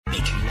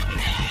Make him look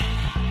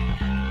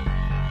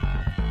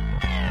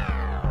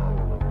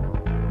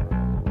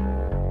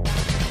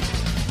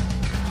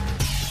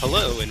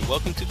Hello and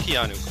welcome to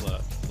Keanu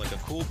Club, like a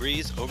cool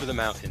breeze over the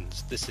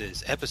mountains. This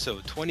is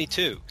episode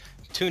 22.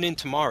 Tune in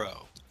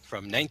tomorrow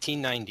from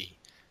 1990.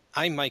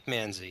 I'm Mike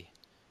Manzi.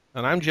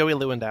 And I'm Joey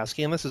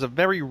Lewandowski, and this is a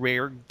very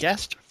rare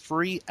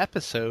guest-free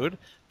episode.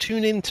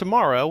 Tune in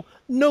tomorrow.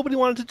 Nobody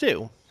wanted to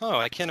do. Oh,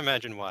 I can't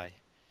imagine why.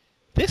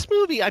 This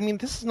movie, I mean,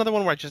 this is another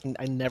one where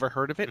I never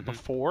heard of it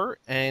before,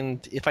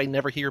 and if I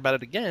never hear about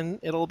it again,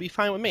 it'll be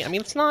fine with me. I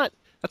mean, it's not.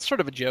 That's sort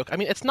of a joke. I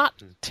mean, it's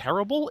not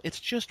terrible. It's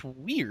just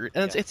weird,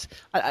 and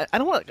I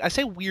don't want. I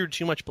say weird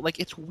too much, but like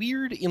it's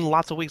weird in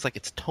lots of ways. Like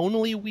it's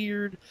tonally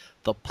weird.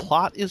 The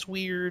plot is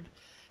weird.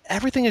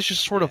 Everything is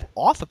just sort of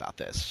off about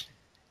this.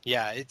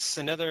 Yeah, it's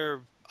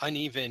another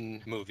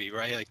uneven movie,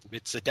 right? Like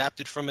it's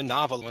adapted from a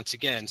novel once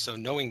again. So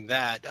knowing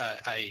that,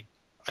 I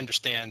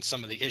understand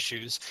some of the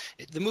issues.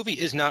 The movie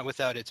is not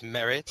without its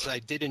merits. I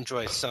did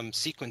enjoy some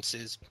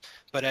sequences,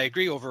 but I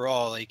agree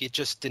overall, like it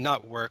just did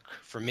not work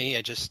for me.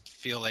 I just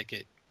feel like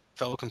it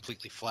fell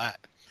completely flat.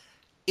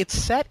 It's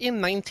set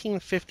in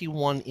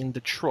 1951 in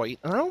Detroit,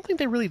 and I don't think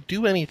they really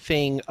do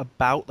anything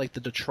about like the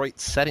Detroit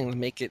setting to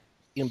make it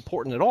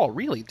important at all,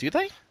 really, do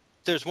they?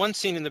 There's one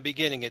scene in the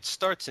beginning, it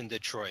starts in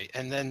Detroit,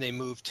 and then they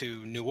move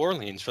to New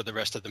Orleans for the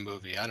rest of the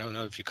movie. I don't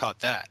know if you caught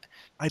that.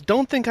 I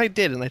don't think I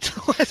did, and I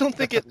don't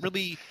think it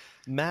really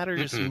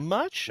matters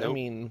much. Nope. I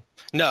mean...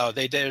 No,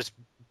 there's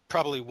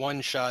probably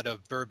one shot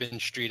of Bourbon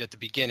Street at the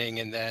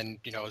beginning, and then,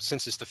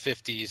 since it's the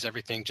 50s,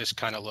 everything just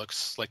kind of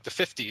looks like the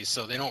 50s,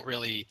 so they don't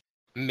really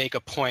make a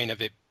point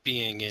of it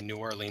being in New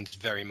Orleans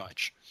very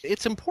much.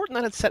 It's important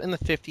that it's set in the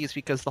 50s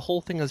because the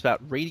whole thing is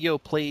about radio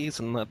plays,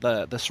 and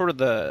the sort of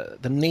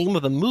the name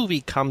of the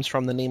movie comes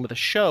from the name of the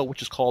show,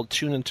 which is called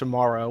Tune In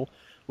Tomorrow,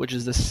 which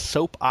is this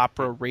soap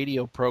opera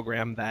radio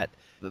program that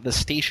the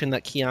station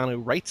that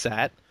Keanu writes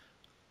at,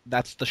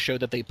 that's the show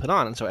that they put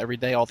on. And so every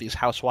day all these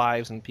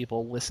housewives and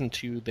people listen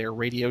to their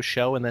radio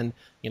show and then,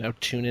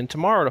 tune in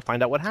tomorrow to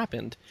find out what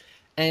happened.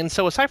 And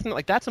so aside from that,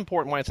 like that's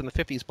important why it's in the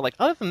 50s, but like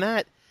other than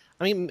that,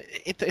 I mean,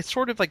 it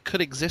sort of like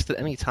could exist at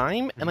any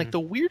time, and like the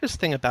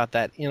weirdest thing about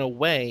that, in a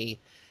way,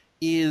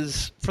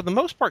 is for the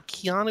most part,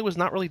 Keanu is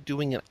not really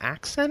doing an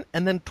accent,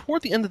 and then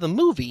toward the end of the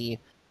movie,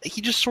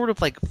 he just sort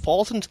of like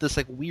falls into this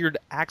like weird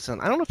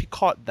accent. I don't know if you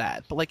caught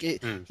that, but like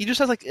he just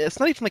has like it's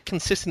not even like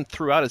consistent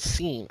throughout his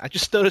scene. I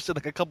just noticed it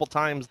like a couple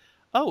times.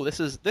 Oh, this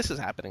is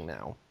happening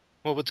now.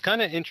 Well, what's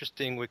kind of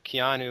interesting with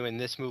Keanu in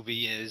this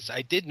movie is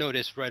I did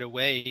notice right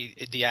away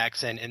the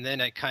accent, and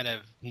then I kind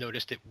of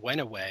noticed it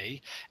went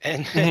away,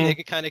 and then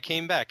it kind of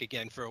came back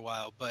again for a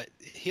while. But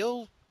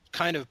he'll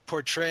kind of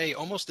portray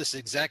almost this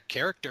exact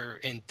character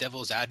in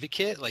Devil's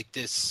Advocate, like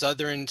this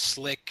Southern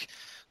slick.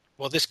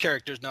 Well, this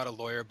character is not a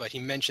lawyer, but he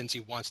mentions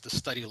he wants to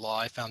study law.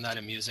 I found that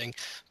amusing.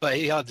 But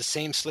he had the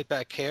same slick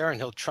back hair,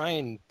 and he'll try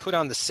and put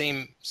on the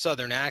same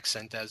Southern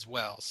accent as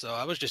well. So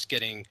I was just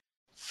getting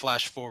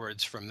flash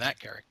forwards from that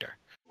character.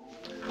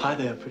 Hi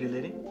there, pretty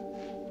lady.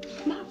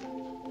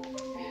 Mom.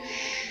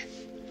 Shh.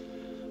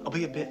 I'll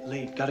be a bit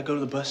late. Gotta go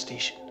to the bus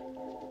station.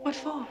 What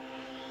for?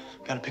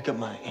 Gotta pick up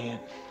my aunt.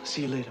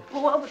 See you later.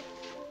 Well,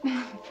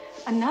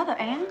 another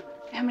aunt?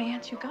 How many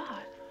aunts you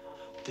got?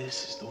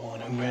 This is the one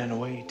who ran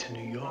away to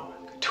New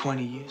York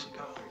 20 years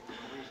ago.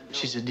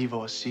 She's a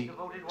divorcee.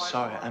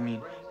 Sorry, I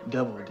mean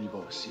double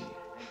divorcee.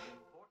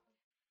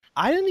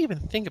 I didn't even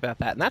think about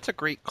that, and that's a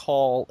great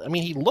call. I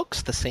mean, he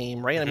looks the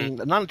same, right? I mean,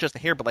 not just the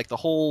hair, but like the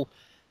whole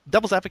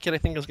Devil's Advocate, I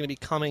think, is going to be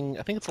coming.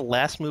 I think it's the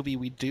last movie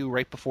we do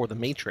right before The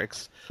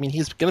Matrix. I mean,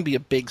 he's going to be a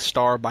big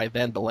star by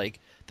then, but like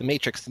The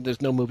Matrix,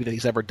 there's no movie that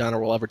he's ever done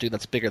or will ever do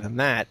that's bigger than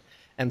that.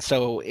 And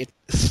so it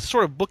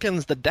sort of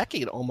bookends the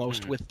decade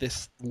almost with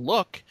this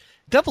look.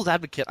 Devil's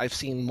Advocate I've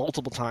seen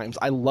multiple times.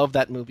 I love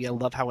that movie. I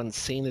love how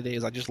insane it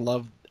is. I just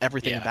love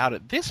everything about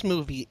it. This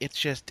movie, it's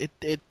just,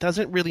 it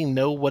doesn't really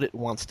know what it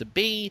wants to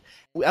be.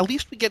 At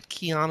least we get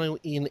Keanu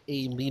in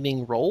a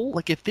leading role.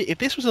 Like if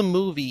this was a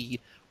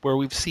movie where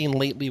we've seen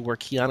lately where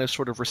Keanu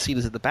sort of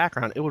recedes in the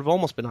background, it would have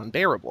almost been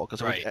unbearable.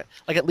 Because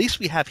like at least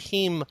we have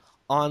him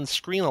on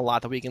screen a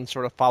lot that we can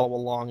sort of follow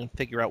along and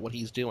figure out what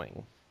he's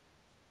doing.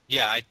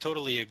 Yeah, I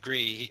totally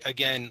agree.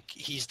 Again,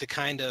 he's the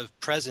kind of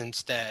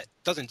presence that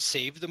doesn't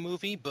save the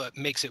movie, but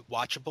makes it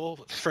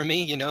watchable for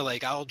me.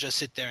 Like I'll just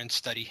sit there and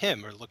study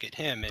him or look at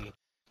him. And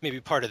maybe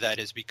part of that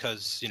is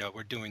because,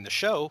 we're doing the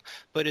show,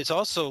 but it's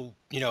also,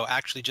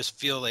 actually just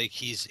feel like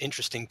he's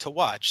interesting to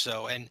watch.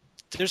 So, and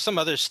there's some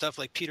other stuff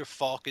like Peter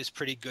Falk is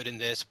pretty good in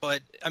this,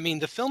 but I mean,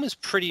 the film is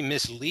pretty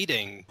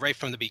misleading right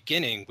from the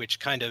beginning, which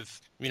kind of,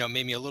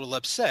 made me a little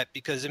upset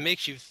because it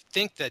makes you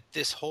think that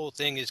this whole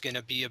thing is going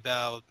to be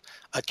about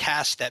a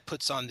cast that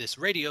puts on this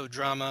radio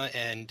drama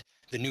and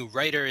the new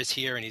writer is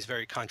here and he's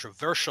very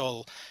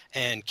controversial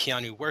and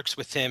Keanu works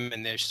with him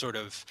and they're sort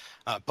of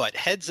butt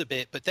heads a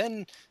bit, but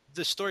then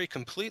the story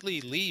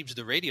completely leaves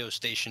the radio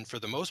station for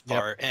the most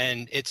part,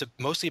 and it's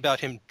mostly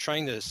about him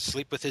trying to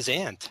sleep with his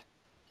aunt.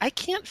 I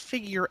can't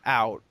figure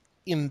out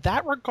in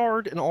that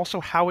regard, and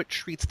also how it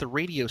treats the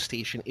radio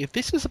station, if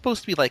this is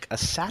supposed to be like a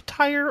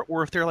satire,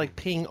 or if they're like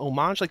paying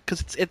homage, like,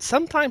 because it's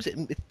sometimes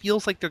it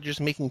feels like they're just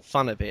making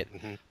fun of it,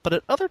 but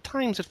at other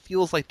times it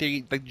feels like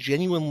they like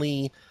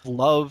genuinely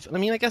love. I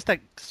mean, I guess that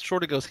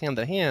sort of goes hand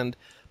in hand,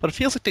 but it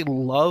feels like they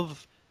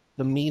love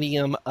the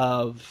medium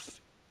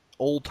of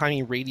old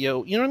timey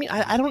radio. You know what I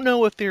mean? I don't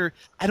know if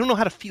I don't know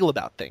how to feel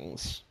about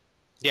things.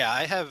 Yeah,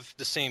 I have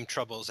the same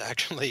troubles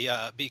actually,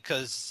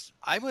 because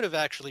I would have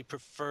actually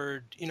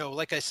preferred,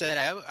 like I said,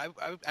 I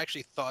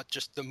actually thought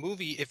just the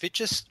movie, if it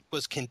just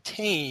was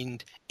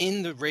contained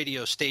in the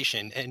radio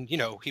station and,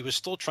 he was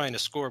still trying to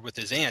score with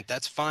his aunt,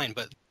 that's fine,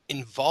 but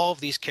involve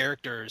these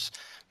characters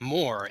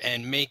more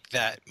and make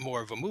that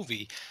more of a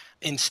movie.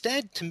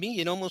 Instead, to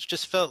me, it almost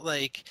just felt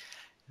like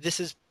this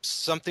is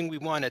something we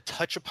want to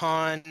touch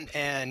upon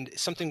and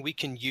something we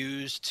can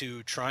use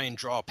to try and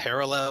draw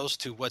parallels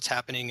to what's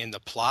happening in the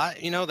plot.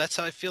 That's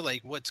how I feel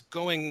like what's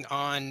going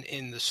on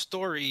in the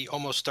story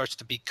almost starts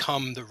to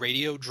become the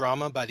radio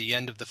drama by the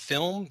end of the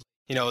film.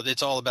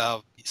 It's all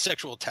about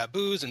sexual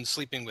taboos and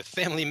sleeping with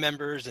family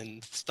members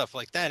and stuff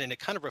like that. And it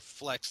kind of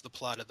reflects the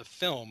plot of the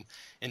film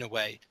in a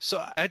way.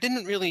 So I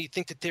didn't really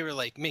think that they were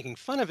like making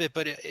fun of it,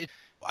 but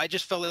I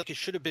just felt like it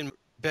should have been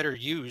better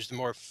used,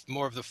 more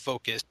of the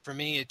focus. For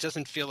me, it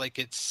doesn't feel like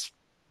it's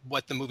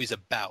what the movie's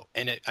about,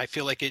 and I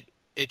feel like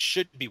it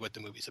should be what the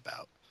movie's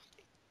about.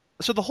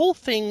 So the whole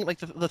thing, like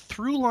the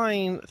through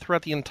line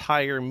throughout the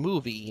entire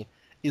movie,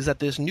 is that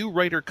this new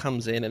writer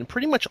comes in, and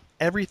pretty much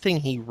everything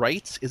he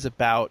writes is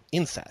about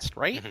incest,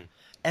 right? Mm-hmm.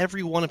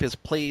 Every one of his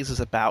plays is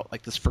about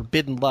like this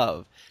forbidden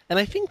love, and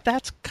I think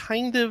that's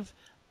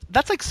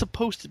like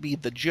supposed to be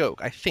the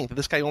joke. I think that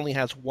this guy only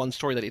has one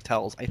story that he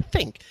tells, I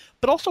think.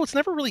 But also it's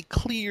never really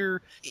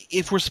clear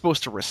if we're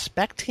supposed to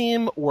respect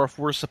him or if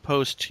we're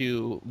supposed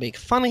to make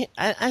fun of him.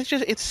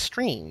 It's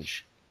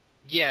strange.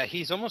 Yeah,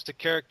 he's almost a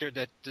character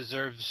that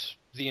deserves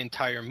the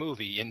entire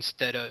movie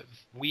instead of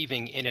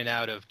weaving in and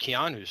out of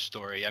Keanu's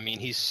story. I mean,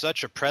 he's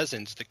such a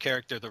presence, the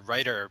character, the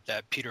writer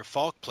that Peter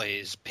Falk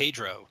plays,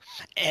 Pedro.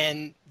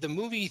 And the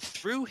movie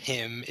through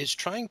him is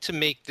trying to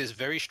make this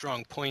very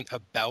strong point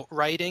about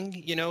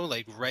writing,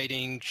 like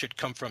writing should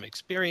come from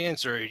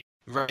experience, or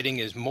writing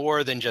is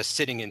more than just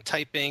sitting and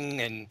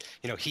typing. And,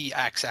 he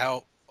acts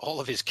out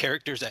all of his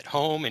characters at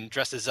home and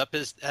dresses up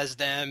as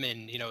them,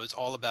 and, is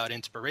all about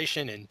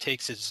inspiration and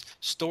takes his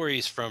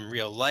stories from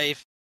real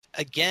life.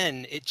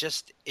 Again,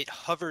 it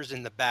hovers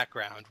in the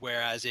background,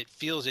 whereas it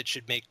feels it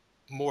should make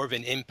more of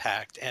an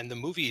impact. And the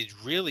movie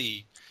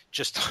really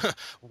just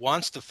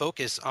wants to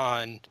focus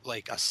on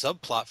like a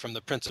subplot from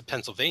The Prince of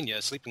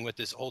Pennsylvania, sleeping with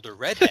this older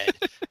redhead,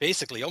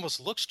 basically almost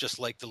looks just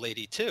like the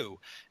lady too.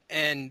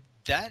 And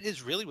that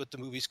is really what the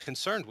movie's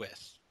concerned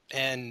with.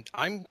 And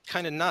I'm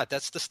kind of not.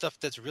 That's the stuff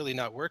that's really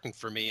not working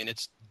for me. And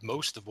it's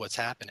most of what's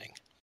happening.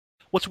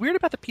 What's weird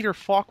about the Peter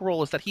Falk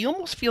role is that he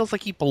almost feels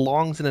like he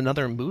belongs in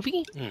another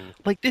movie.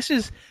 Like, this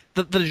is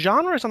the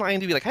genres on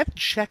IMDb. Like, I have to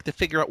check to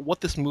figure out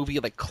what this movie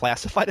like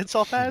classified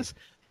itself as.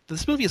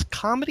 This movie is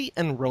comedy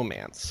and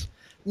romance.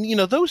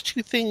 Those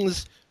two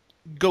things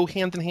go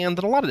hand in hand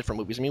in a lot of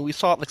different movies. I mean, we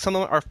saw like some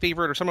of our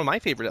favorite, or some of my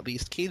favorite at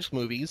least, Cage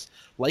movies,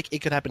 like It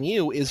Could Happen to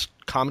You, is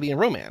comedy and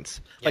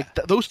romance. Yeah. Like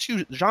those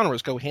two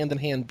genres go hand in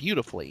hand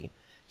beautifully.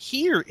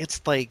 Here,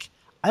 it's like,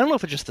 I don't know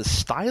if it's just the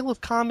style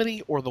of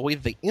comedy or the way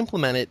that they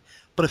implement it,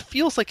 but it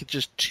feels like it's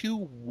just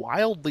two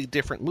wildly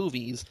different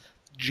movies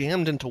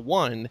jammed into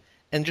one,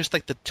 and just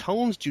like the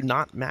tones do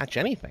not match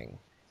anything.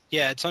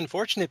 Yeah, it's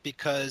unfortunate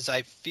because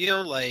I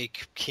feel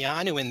like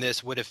Keanu in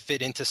this would have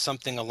fit into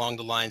something along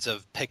the lines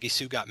of Peggy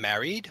Sue Got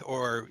Married,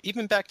 or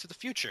even Back to the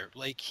Future.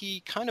 Like,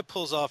 he kind of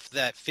pulls off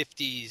that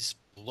 50s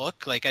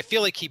look. Like, I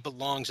feel like he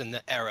belongs in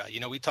the era.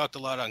 We talked a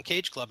lot on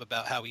Cage Club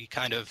about how he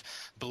kind of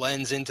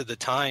blends into the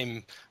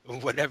time,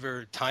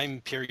 whatever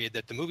time period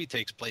that the movie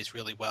takes place,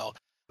 really well.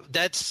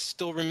 That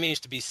still remains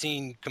to be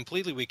seen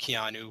completely with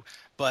Keanu,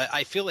 but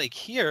I feel like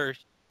here,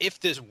 if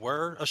this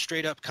were a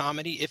straight up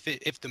comedy,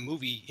 if the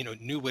movie,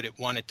 knew what it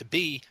wanted to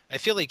be, I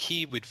feel like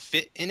he would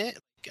fit in it.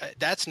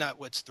 That's not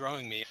what's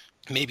throwing me.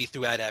 Maybe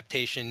through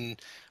adaptation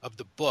of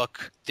the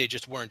book, they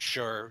just weren't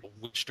sure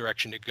which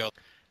direction to go.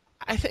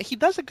 He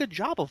does a good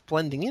job of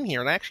blending in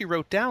here, and I actually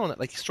wrote down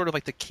like sort of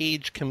like the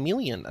Cage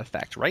chameleon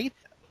effect, right?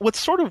 What's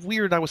sort of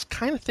weird, I was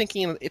kind of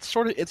thinking, it's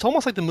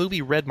almost like the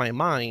movie read my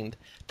mind,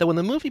 that when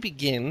the movie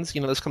begins,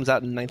 this comes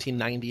out in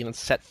 1990 and it's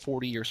set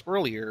 40 years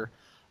earlier,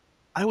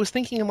 I was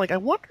thinking, I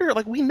wonder,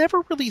 we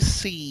never really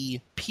see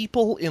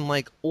people in,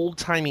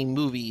 old-timey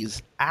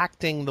movies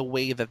acting the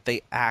way that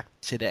they act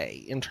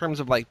today, in terms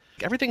of,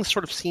 everything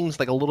sort of seems,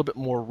 a little bit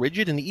more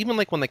rigid, and even,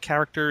 when the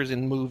characters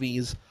in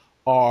movies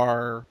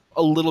are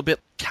a little bit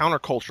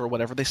counterculture or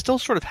whatever, they still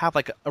sort of have,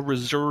 a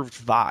reserved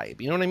vibe,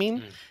 you know what I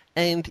mean?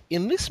 And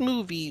in this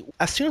movie,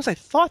 as soon as I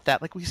thought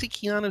that, we see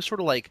Keanu sort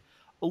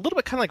of, a little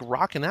bit kind of like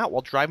rocking out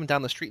while driving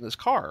down the street in his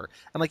car,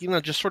 and like, you know,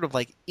 just sort of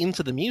like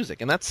into the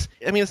music. And that's,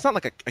 I mean, it's not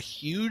like a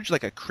huge,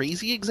 like a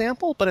crazy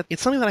example, but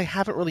it's something that I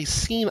haven't really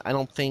seen, I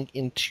don't think,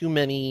 in too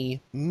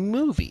many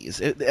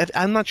movies.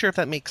 I'm not sure if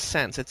that makes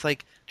sense. It's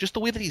like just the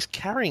way that he's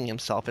carrying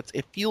himself.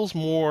 It feels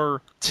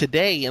more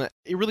today, and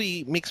it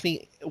really makes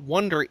me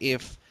wonder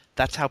if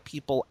that's how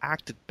people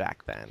acted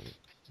back then.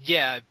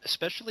 Yeah,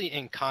 especially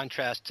in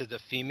contrast to the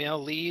female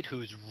lead,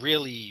 who's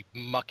really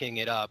mucking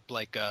it up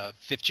like a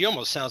 50. She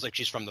almost sounds like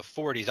she's from the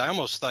 40s. I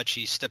almost thought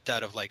she stepped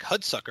out of like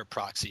Hudsucker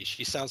Proxy.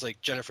 She sounds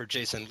like Jennifer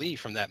Jason Leigh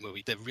from that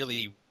movie, the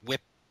really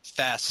whip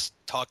fast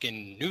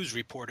talking news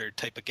reporter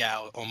type of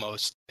gal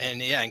almost.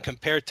 And yeah, and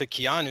compared to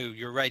Keanu,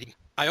 you're right.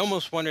 I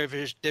almost wonder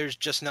if there's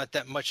just not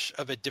that much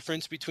of a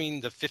difference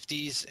between the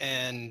 50s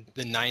and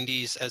the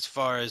 90s as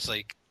far as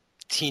like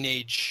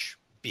teenage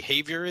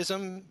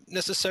behaviorism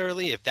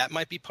necessarily, if that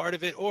might be part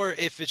of it, or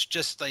if it's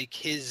just like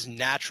his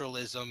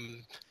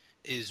naturalism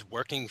is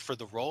working for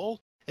the role.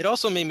 It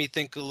also made me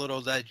think a little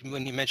that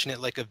when you mention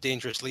it like of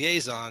Dangerous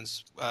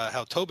Liaisons,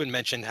 how Tobin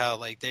mentioned how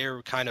like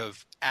they're kind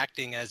of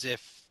acting as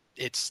if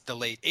it's the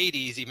late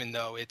 80s, even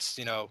though it's,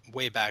 you know,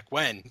 way back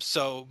when.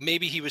 So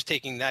maybe he was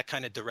taking that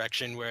kind of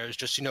direction where it's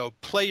just, you know,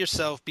 play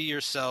yourself, be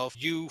yourself.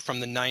 You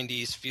from the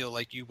 90s feel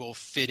like you will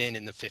fit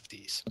in the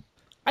 50s.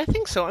 I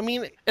think so. I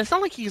mean, it's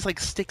not like he's like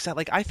sticks out.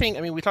 Like, I think,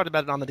 I mean, we talked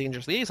about it on the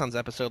Dangerous Liaisons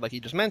episode, like you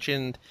just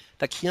mentioned,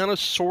 that Keanu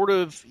sort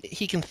of,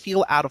 he can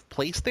feel out of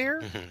place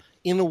there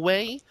in a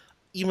way,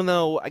 even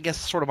though I guess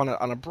sort of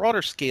on a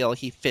broader scale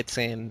he fits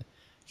in.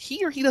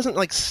 Here, he doesn't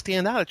like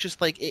stand out. It's just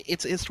like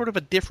it's sort of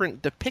a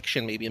different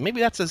depiction, maybe, and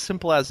maybe that's as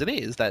simple as it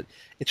is. That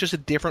it's just a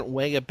different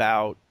way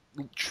about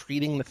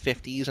treating the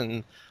 50s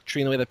and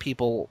treating the way that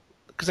people.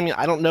 Because I mean,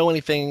 I don't know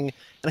anything, and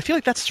I feel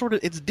like that's sort of,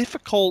 it's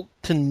difficult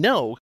to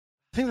know.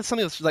 I think that's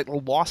something that's like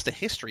lost to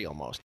history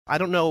almost. I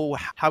don't know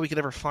how we could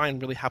ever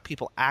find really how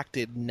people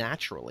acted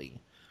naturally.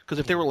 Because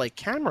if there were like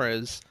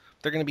cameras,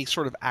 they're going to be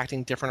sort of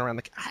acting different around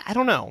the. I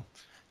don't know.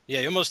 Yeah,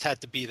 you almost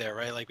had to be there,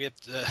 right? Like we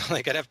have to,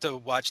 like I'd have to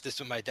watch this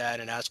with my dad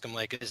and ask him,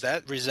 like, does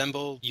that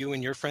resemble you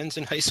and your friends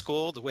in high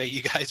school, the way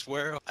you guys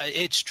were?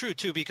 It's true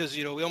too, because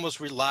you know we almost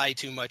rely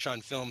too much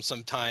on film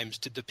sometimes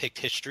to depict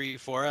history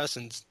for us,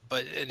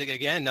 but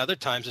again, other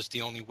times it's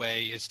the only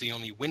way, it's the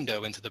only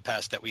window into the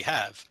past that we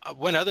have.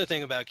 One other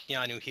thing about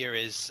Keanu here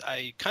is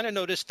I kind of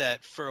noticed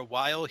that for a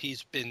while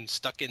he's been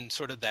stuck in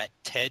sort of that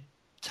Ted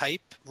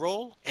type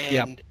role,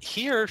 and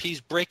here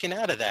he's breaking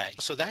out of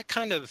that. So that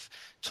kind of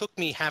took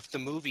me half the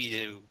movie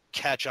to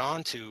catch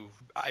on to.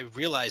 I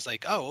realized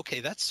like, oh, okay,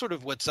 that's sort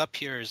of what's up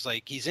here, is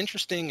like he's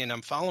interesting and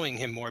I'm following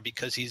him more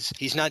because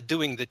he's not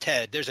doing the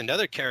Ted. There's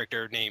another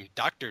character named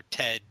Dr.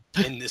 Ted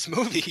in this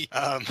movie,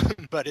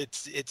 but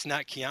it's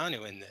not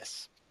Keanu in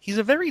this. He's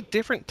a very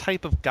different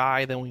type of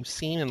guy than we've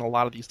seen in a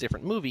lot of these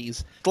different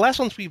movies. The last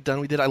ones we've done,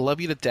 we did I Love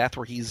You to Death,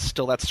 where he's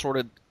still that sort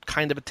of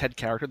kind of a Ted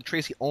character. The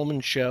Tracey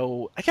Ullman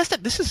Show. I guess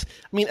that this is,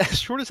 I mean,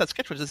 as short as that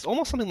sketch was, it's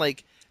almost something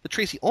like the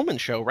Tracey Ullman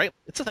Show, right?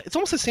 It's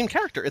almost the same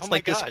character. It's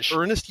like this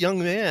earnest young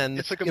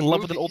man in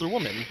love with an older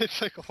woman.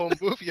 It's like a whole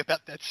movie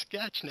about that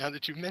sketch now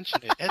that you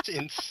mention it. That's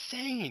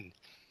insane.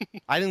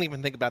 I didn't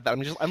even think about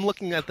that. I'm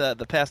looking at the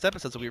past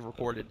episodes that we've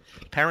recorded.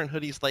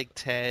 Parenthood, he's like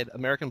Ted.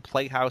 American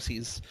Playhouse,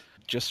 he's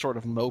just sort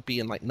of mopey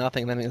and like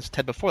nothing. And then it's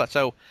Ted before that.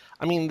 So,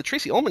 I mean, the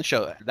Tracey Ullman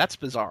Show, that's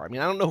bizarre. I mean,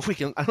 I don't know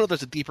if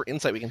there's a deeper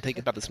insight we can take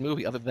about this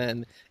movie other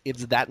than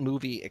it's that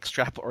movie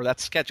or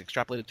that sketch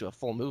extrapolated to a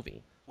full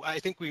movie. I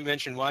think we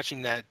mentioned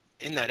watching that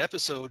in that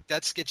episode,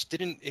 that sketch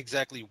didn't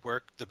exactly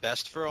work the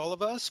best for all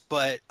of us,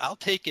 but I'll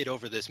take it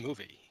over this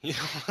movie. You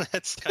know,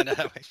 that's kind of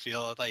how I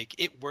feel. Like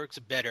it works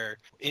better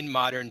in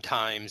modern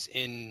times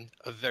in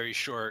a very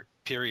short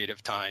period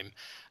of time.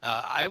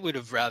 I would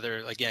have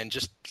rather, again,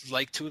 just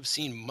like to have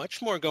seen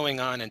much more going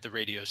on at the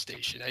radio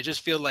station. I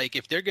just feel like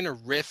if they're going to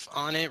riff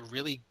on it,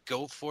 really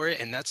go for it.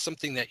 And that's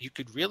something that you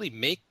could really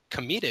make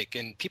comedic,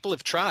 and people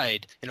have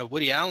tried. You know,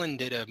 Woody Allen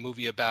did a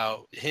movie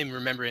about him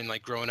remembering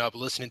like growing up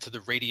listening to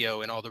the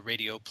radio and all the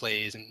radio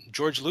plays, and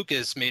George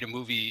Lucas made a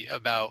movie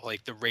about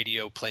like the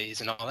radio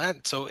plays and all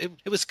that. So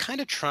it was kind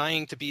of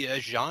trying to be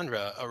a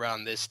genre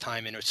around this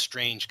time in a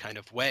strange kind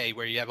of way,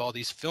 where you have all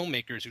these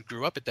filmmakers who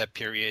grew up at that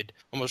period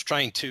almost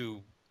trying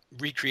to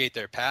recreate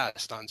their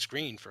past on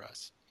screen for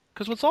us.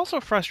 Because what's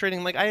also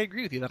frustrating, like I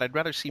agree with you that I'd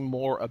rather see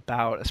more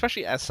about,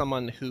 especially as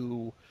someone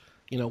who,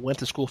 you know, went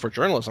to school for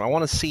journalism. I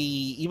want to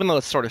see, even though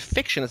it's sort of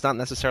fiction, it's not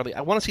necessarily,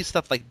 I want to see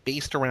stuff like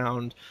based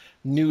around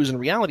news and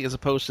reality as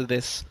opposed to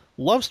this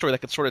love story that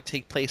could sort of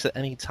take place at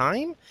any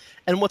time.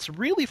 And what's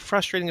really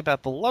frustrating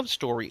about the love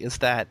story is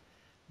that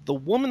the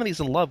woman that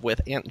he's in love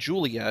with, Aunt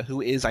Julia,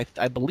 who is, I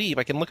believe,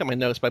 I can look at my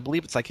notes, but I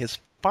believe it's like his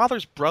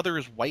father's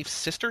brother's wife's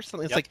sister.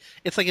 Something.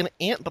 It's like an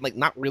aunt, but like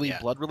not really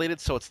blood related.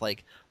 So it's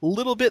like a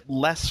little bit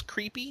less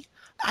creepy.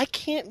 I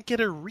can't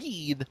get a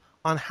read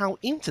on how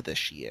into this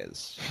she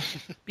is,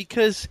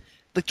 because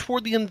like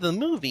toward the end of the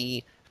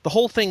movie, The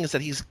whole thing is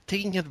that he's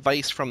taking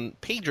advice from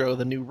Pedro,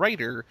 the new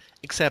writer,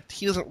 except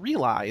he doesn't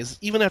realize,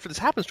 even after this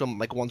happens to him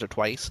like once or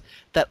twice,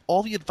 that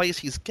all the advice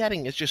he's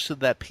getting is just so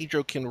that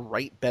Pedro can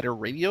write better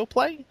radio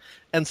play.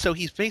 And so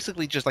he's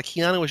basically just like,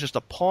 Keanu is just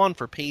a pawn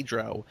for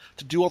Pedro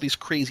to do all these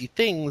crazy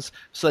things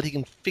so that he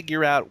can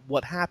figure out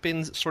what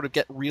happens, sort of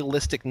get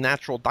realistic,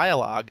 natural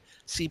dialogue,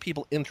 see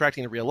people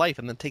interacting in real life,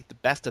 and then take the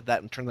best of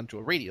that and turn them into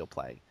a radio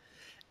play.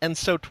 And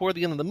so toward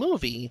the end of the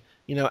movie,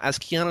 as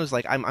Keanu's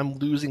like, I'm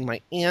losing my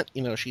aunt,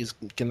 she's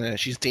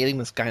dating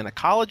this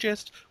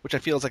gynecologist, which I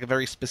feel is like a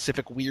very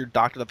specific, weird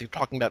doctor that they're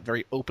talking about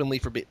very openly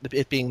for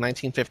it being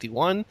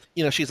 1951.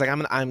 She's like,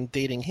 I'm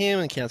dating him,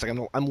 and Keanu's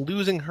like, I'm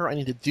losing her. I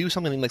need to do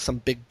something, like some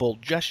big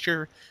bold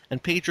gesture.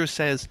 And Pedro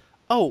says,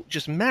 oh,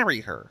 just marry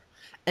her.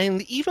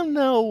 And even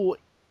though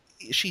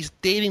she's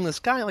dating this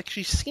guy, like,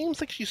 she seems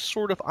like she's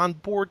sort of on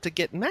board to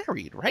get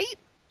married, right?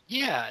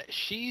 Yeah,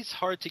 she's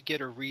hard to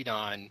get a read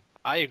on.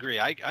 I agree.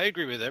 I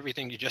agree with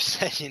everything you just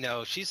said.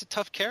 She's a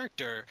tough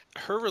character.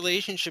 Her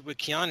relationship with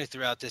Keanu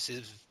throughout this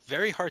is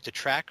very hard to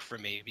track for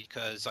me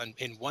because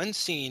in one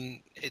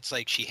scene, it's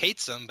like she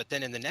hates him, but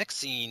then in the next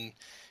scene,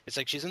 it's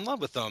like she's in love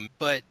with him.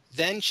 But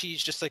then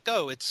she's just like,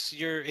 oh, it's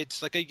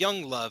like a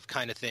young love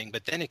kind of thing.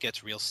 But then it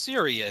gets real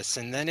serious,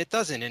 and then it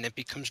doesn't, and it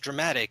becomes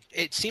dramatic.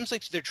 It seems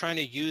like they're trying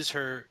to use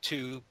her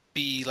to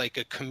be like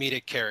a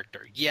comedic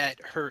character, yet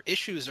her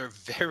issues are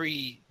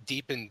very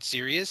deep and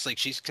serious. Like,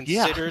 she's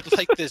considered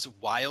like this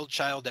wild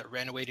child that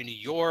ran away to New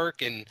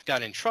York and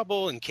got in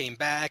trouble and came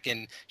back,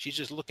 and she's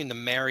just looking to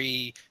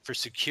marry for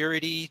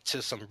security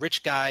to some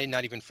rich guy,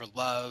 not even for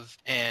love.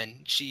 And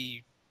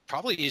she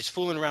probably is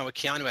fooling around with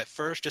Keanu at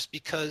first just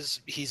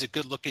because he's a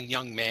good-looking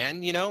young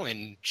man,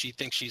 and she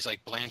thinks she's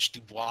like Blanche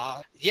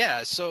Dubois.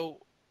 Yeah, so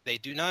they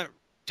do not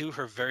do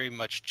her very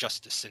much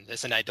justice in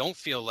this, and I don't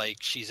feel like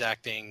she's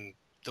acting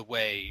the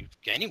way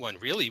anyone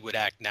really would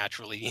act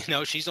naturally.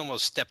 She's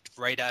almost stepped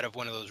right out of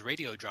one of those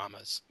radio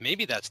dramas.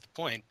 Maybe that's the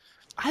point.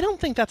 I don't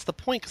think that's the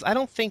point, because I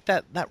don't think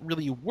that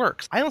really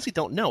works. I honestly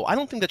don't know. I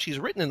don't think that she's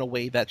written in a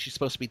way that she's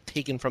supposed to be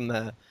taken from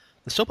the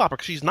soap opera,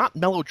 because she's not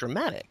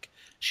melodramatic.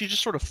 She's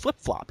just sort of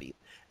flip-floppy.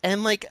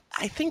 And, like,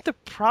 I think the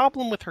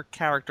problem with her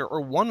character,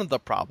 or one of the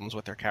problems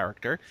with her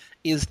character,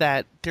 is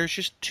that there's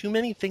just too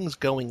many things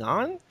going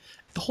on.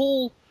 The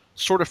whole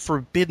sort of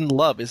forbidden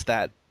love is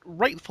that,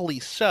 rightfully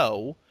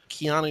so,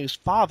 Keanu's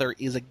father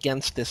is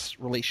against this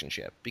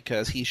relationship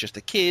because he's just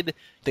a kid.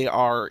 They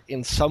are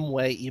in some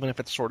way, even if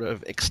it's sort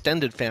of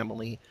extended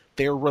family,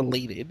 they're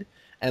related.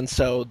 And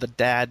so the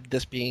dad,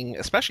 this being,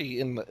 especially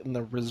in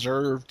the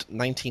reserved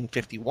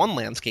 1951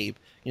 landscape,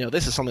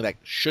 this is something that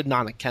should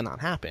not and cannot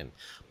happen.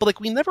 But, like,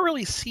 we never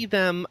really see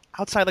them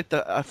outside,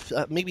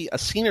 like, maybe a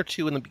scene or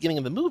two in the beginning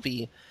of the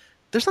movie.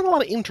 There's not a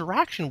lot of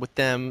interaction with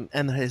them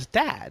and his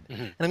dad.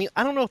 Mm-hmm. And I mean,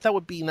 I don't know if that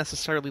would be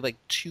necessarily like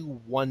too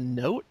one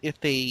note if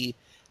they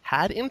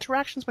had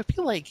interactions, but I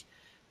feel like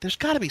there's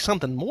got to be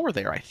something more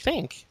there, I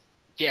think.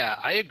 Yeah,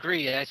 I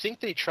agree. I think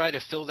they try to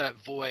fill that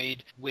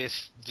void with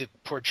the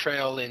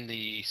portrayal in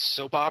the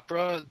soap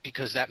opera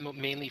because that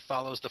mainly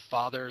follows the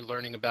father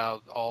learning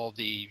about all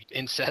the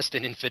incest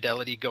and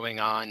infidelity going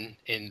on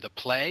in the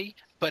play.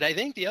 But I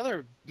think the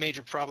other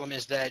major problem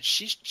is that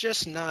she's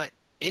just not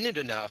in it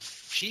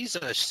enough. She's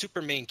a super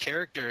main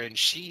character and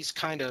she's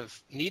kind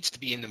of needs to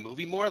be in the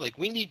movie more. Like,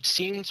 we need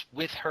scenes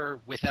with her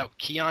without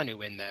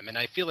Keanu in them, and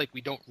I feel like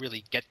we don't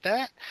really get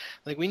that.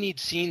 Like, we need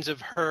scenes of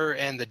her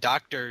and the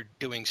doctor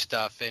doing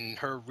stuff and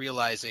her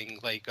realizing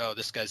like, oh,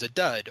 this guy's a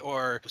dud,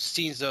 or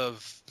scenes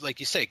of, like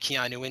you say,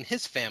 Keanu and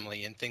his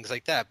family and things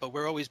like that. But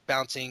we're always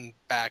bouncing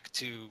back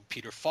to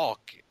Peter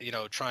Falk,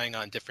 trying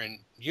on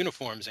different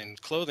uniforms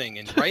and clothing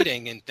and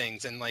writing and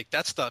things, and like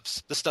that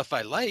stuff's the stuff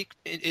I like.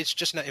 It's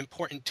just not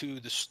important to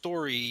the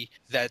story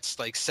that's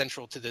like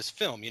central to this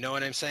film. You know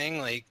what I'm saying?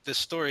 Like, the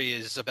story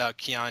is about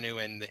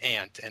Keanu and the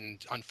aunt,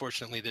 and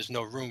unfortunately there's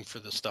no room for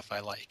the stuff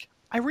I like.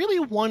 I really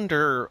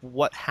wonder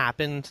what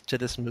happened to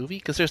this movie,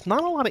 because there's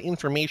not a lot of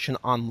information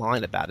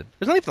online about it.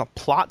 There's not even a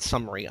plot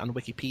summary on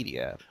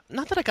Wikipedia.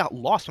 Not that I got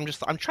lost.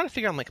 I'm trying to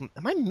figure out, like, am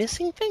I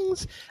missing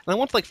things? And I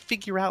want to, like,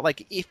 figure out,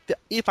 like,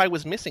 if I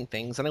was missing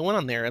things. And I went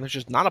on there, and there's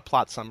just not a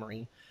plot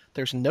summary.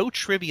 There's no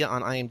trivia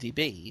on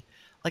IMDb.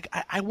 Like,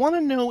 I want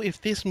to know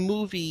if this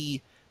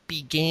movie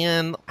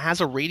began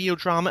as a radio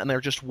drama and there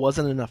just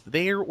wasn't enough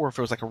there, or if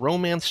it was like a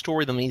romance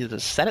story that needed to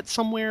set it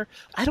somewhere.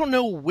 I don't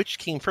know which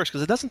came first,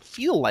 because it doesn't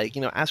feel like,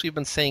 as we've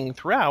been saying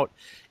throughout,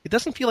 it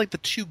doesn't feel like the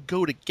two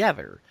go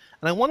together.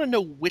 And I want to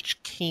know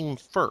which came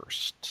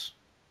first.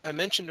 I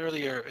mentioned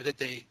earlier that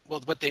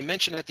what they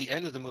mention at the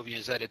end of the movie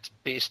is that it's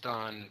based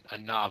on a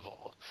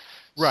novel.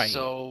 Right.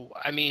 So,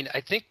 I mean,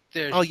 I think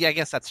there's... Oh, yeah, I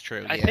guess that's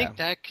true. I think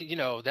that,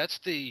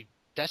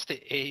 that's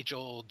the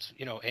age-old,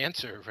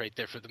 answer right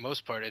there for the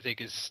most part. I think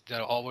is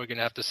all we're going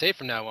to have to say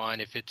from now on.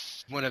 If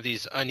it's one of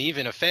these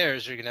uneven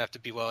affairs, you're going to have to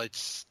be, well,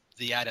 it's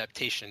the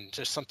adaptation.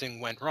 Just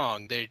something went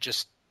wrong. They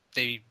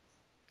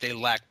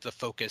lacked the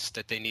focus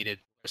that they needed.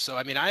 So,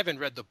 I mean, I haven't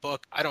read the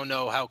book. I don't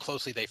know how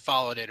closely they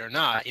followed it or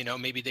not.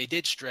 Maybe they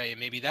did stray and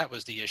maybe that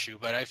was the issue.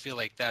 But I feel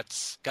like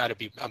that's got to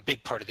be a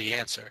big part of the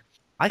answer.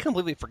 I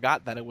completely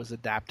forgot that it was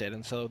adapted,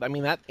 and so I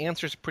mean that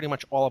answers pretty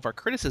much all of our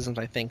criticisms,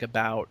 I think,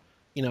 about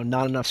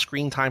not enough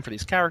screen time for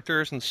these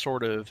characters and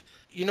sort of.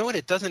 You know what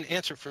it doesn't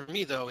answer for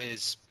me though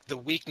is the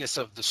weakness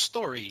of the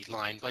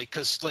storyline. Like,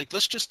 because like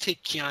let's just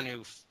take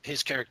Keanu,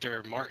 his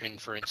character Martin,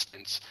 for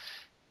instance.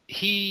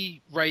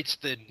 He writes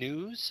the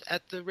news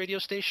at the radio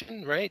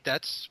station, right?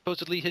 That's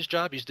supposedly his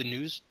job. He's the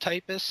news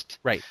typist.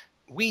 Right.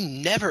 We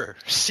never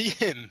see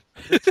him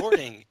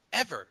reporting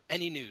ever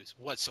any news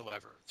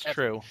whatsoever. It's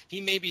true. He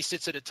maybe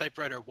sits at a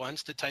typewriter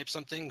once to type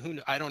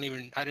something. I don't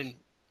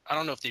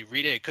know if they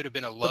read it. It could have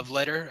been a love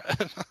letter.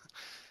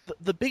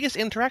 The biggest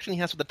interaction he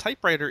has with the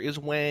typewriter is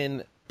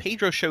when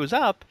Pedro shows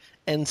up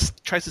and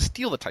tries to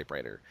steal the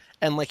typewriter.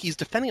 And like he's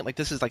defending it like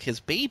this is like his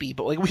baby,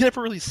 but like we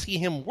never really see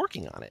him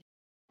working on it.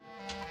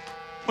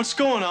 What's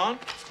going on?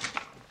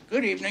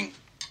 Good evening.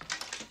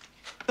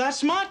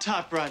 That's my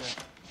typewriter.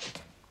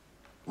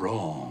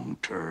 Wrong,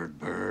 turd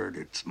bird.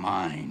 It's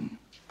mine.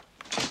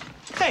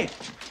 Hey,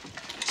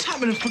 what's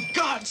happening for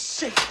God's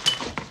sake?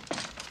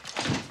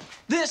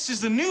 This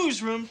is the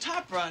newsroom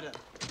typewriter.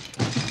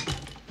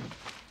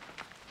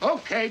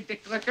 Okay,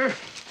 Dick Licker.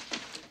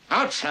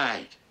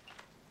 Outside.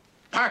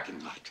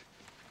 Parking lot.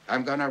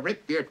 I'm gonna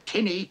rip your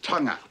tinny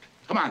tongue out.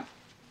 Come on.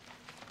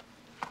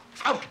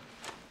 Out.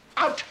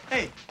 Out.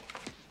 Hey,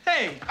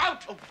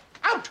 Out.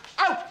 Out.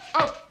 Out.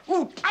 Out.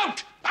 Ooh,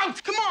 out.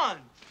 Out. come on.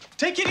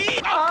 Take it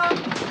easy.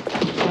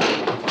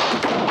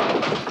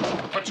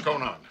 What's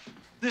going on?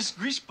 This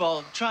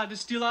greaseball tried to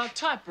steal our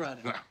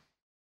typewriter.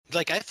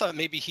 Like, I thought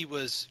maybe he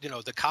was,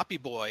 the copy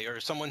boy or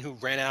someone who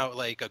ran out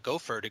like a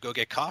gopher to go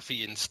get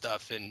coffee and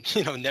stuff and,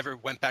 never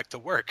went back to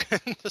work.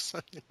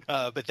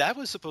 But that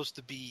was supposed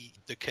to be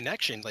the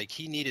connection. Like,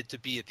 he needed to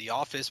be at the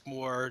office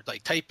more,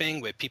 like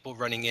typing with people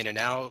running in and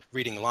out,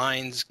 reading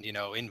lines,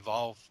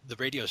 involve the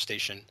radio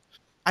station.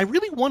 I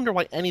really wonder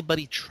why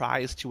anybody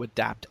tries to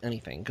adapt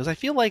anything, because I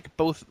feel like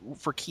both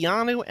for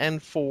Keanu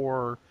and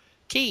for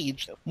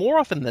Cage, more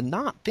often than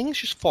not, things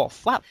just fall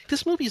flat.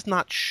 This movie's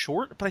not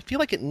short, but I feel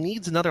like it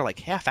needs another like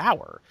half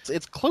hour.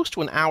 It's close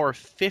to an hour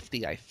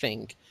 50, I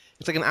think.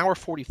 It's like an hour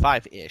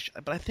 45-ish,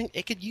 but I think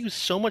it could use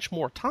so much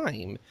more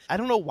time. I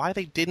don't know why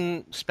they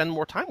didn't spend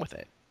more time with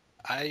it.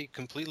 I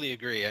completely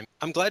agree.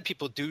 I'm glad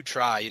people do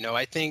try.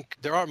 I think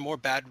there are more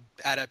bad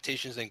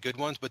adaptations than good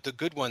ones, but the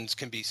good ones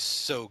can be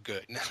so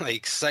good.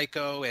 Like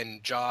Psycho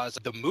and Jaws,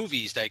 the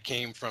movies that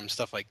came from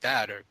stuff like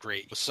that are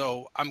great.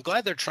 So I'm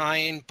glad they're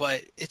trying,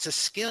 but it's a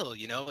skill,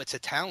 it's a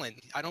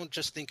talent. I don't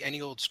just think any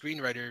old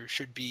screenwriter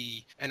should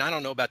be, and I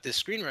don't know about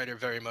this screenwriter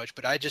very much,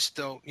 but I just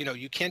don't,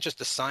 you can't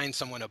just assign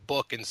someone a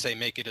book and say,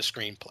 make it a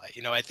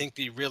screenplay. I think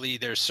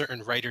there's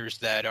certain writers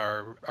that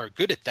are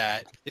good at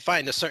that. They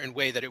find a certain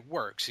way that it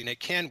works. It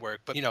can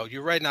work, but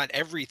you're right, not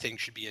everything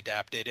should be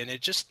adapted. And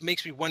it just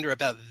makes me wonder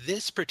about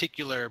this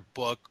particular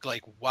book,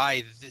 like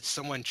why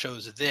someone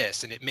chose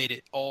this and it made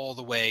it all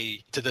the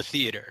way to the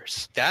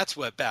theaters. That's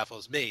what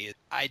baffles me.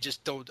 I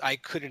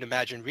couldn't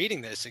imagine reading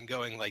this and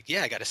going like,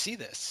 yeah, I got to see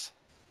this.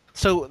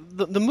 So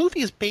the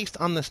movie is based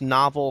on this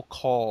novel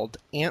called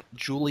Aunt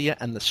Julia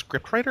and the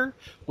Scriptwriter,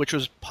 which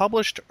was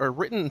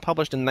written and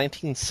published in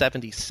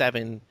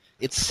 1977.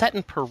 It's set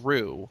in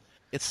Peru.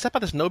 It's set by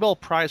this Nobel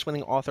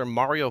Prize-winning author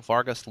Mario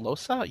Vargas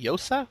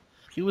Llosa.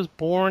 He was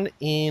born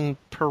in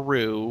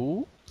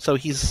Peru, so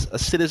he's a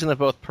citizen of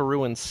both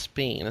Peru and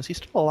Spain. Is he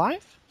still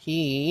alive?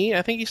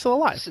 I think he's still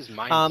alive. This is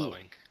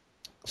mind-blowing.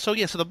 So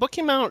the book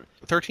came out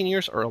 13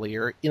 years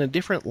earlier in a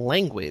different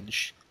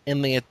language,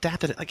 and they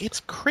adapted it. Like, it's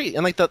crazy.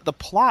 And like the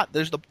plot,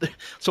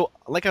 so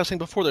like I was saying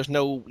before, there's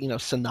no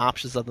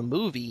synopsis of the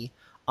movie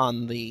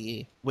on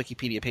the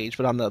Wikipedia page,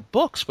 but on the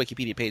book's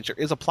Wikipedia page, there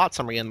is a plot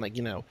summary, and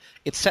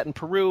it's set in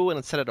Peru, and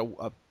it's set at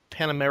a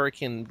Pan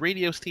American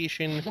radio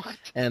station,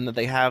 and that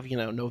they have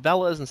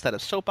novellas instead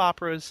of soap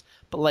operas,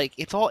 but like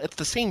it's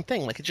the same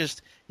thing. Like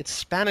it's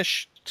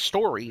Spanish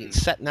story. It's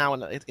set now,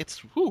 and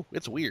it's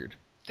weird.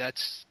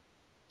 That's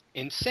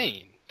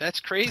insane.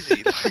 That's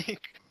crazy.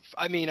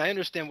 I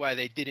understand why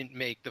they didn't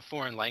make the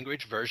foreign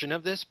language version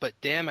of this, but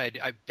damn,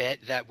 I bet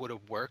that would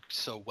have worked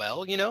so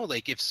well.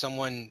 Like if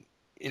someone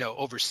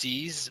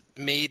overseas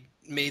made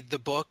the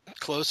book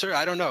closer.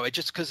 I don't know. It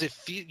just because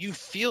you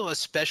feel,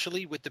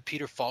 especially with the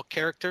Peter Falk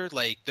character,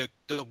 like the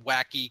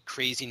wacky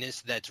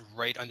craziness that's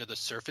right under the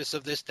surface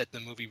of this, that the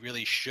movie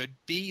really should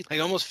be. I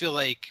almost feel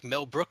like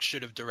Mel Brooks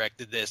should have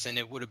directed this, and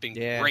it would have been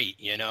great.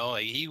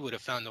 Like he would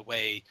have found a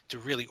way to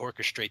really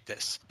orchestrate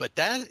this. But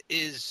that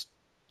is.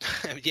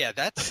 Yeah,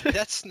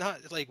 that's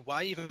not like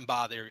why even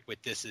bother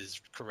with this is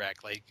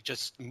correct. Like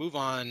just move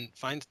on,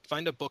 find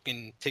a book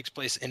and takes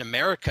place in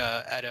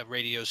America at a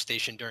radio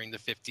station during the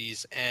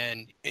 50s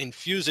and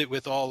infuse it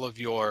with all of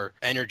your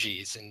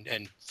energies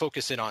and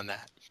focus it on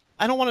that.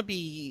 I don't want to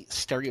be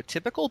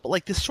stereotypical, but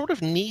like this sort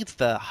of needs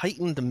the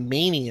heightened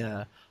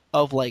mania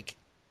of like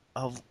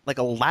like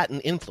a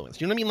Latin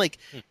influence. You know what I mean? Like,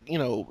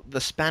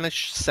 the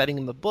Spanish setting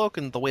in the book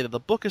and the way that the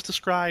book is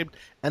described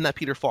and that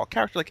Peter Falk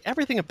character, like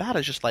everything about it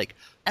is just like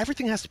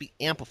everything has to be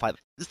amplified.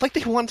 It's like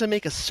they wanted to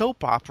make a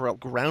soap opera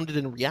grounded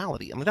in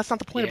reality. I mean, that's not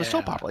the point of a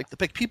soap opera.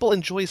 Like people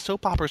enjoy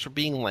soap operas for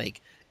being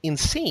like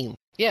insane.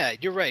 Yeah,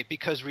 you're right,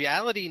 because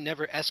reality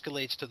never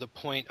escalates to the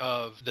point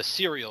of the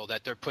serial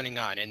that they're putting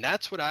on. And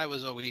that's what I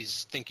was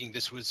always thinking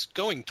this was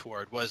going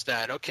toward, was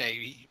that,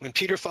 okay, when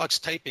Peter Falk's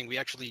typing, we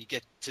actually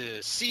get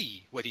to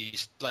see what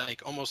he's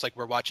like, almost like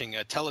we're watching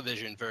a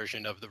television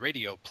version of the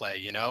radio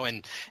play,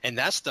 and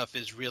that stuff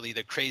is really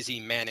the crazy,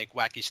 manic,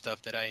 wacky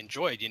stuff that I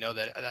enjoyed,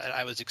 that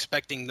I was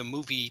expecting the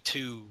movie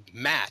to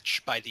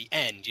match by the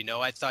end.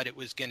 I thought it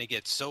was going to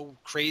get so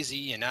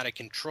crazy and out of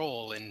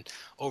control and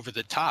over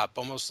the top,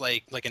 almost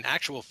like an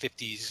actual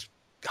 50s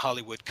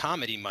Hollywood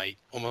comedy might,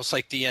 almost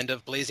like the end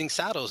of Blazing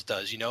Saddles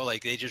does,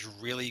 like they just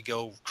really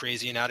go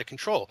crazy and out of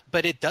control.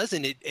 But it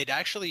doesn't. It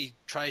actually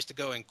tries to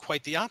go in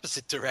quite the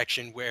opposite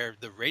direction, where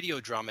the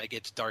radio drama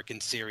gets dark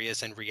and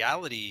serious and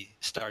reality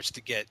starts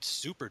to get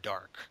super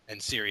dark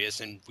and serious.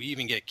 And we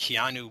even get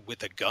Keanu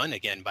with a gun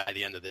again by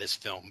the end of this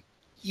film.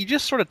 You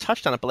just sort of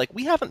touched on it, but like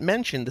we haven't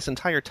mentioned this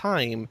entire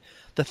time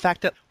the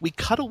fact that we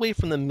cut away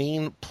from the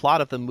main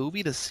plot of the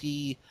movie to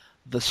see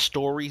the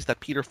stories that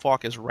Peter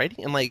Falk is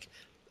writing, and like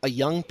a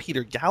young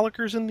Peter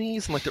Gallagher's in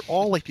these, and like they're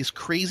all like these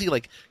crazy,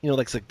 like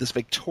like this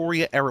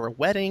Victoria era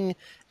wedding.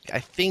 I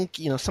think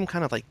some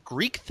kind of like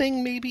Greek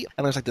thing maybe,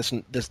 and there's like this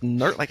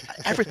nerd like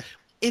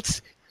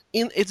it's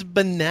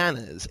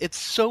bananas. It's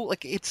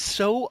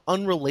so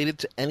unrelated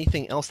to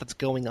anything else that's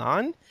going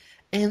on,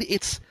 and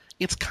it's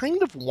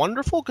kind of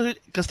wonderful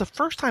because the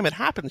first time it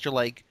happens, you're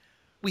like,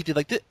 we did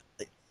like this.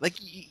 Like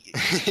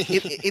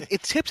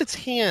it tips its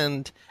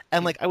hand,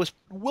 and like I was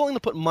willing to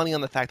put money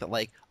on the fact that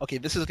like, okay,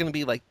 this is going to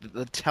be like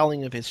the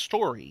telling of his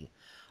story,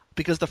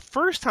 because the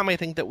first time I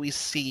think that we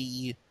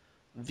see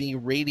the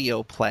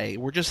radio play,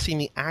 we're just seeing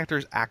the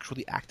actors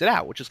actually act it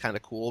out, which is kind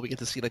of cool. We get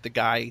to see like the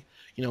guy,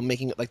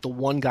 making like the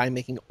one guy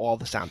making all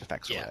the sound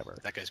effects or whatever.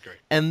 That guy's great.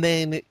 And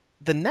then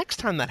the next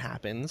time that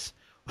happens,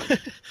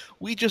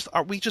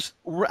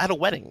 we're at a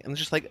wedding, and it's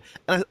just like,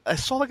 and I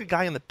saw like a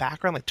guy in the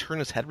background like turn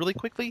his head really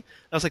quickly.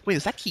 I was like, wait,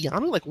 is that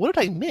Keanu? Like, what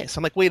did I miss?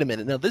 I'm like, wait a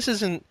minute, no, this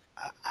isn't.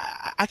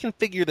 I can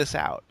figure this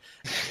out.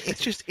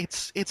 It's just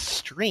it's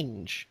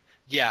strange.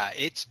 Yeah,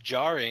 it's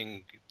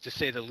jarring to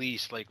say the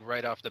least. Like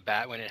right off the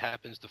bat when it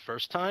happens the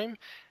first time,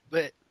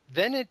 but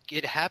then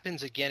it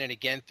happens again and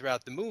again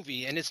throughout the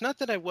movie. And it's not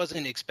that I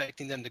wasn't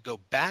expecting them to go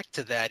back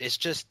to that. It's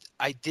just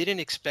I didn't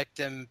expect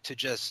them to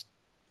just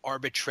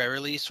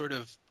arbitrarily sort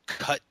of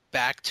cut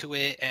back to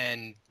it,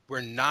 and we're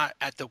not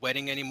at the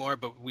wedding anymore,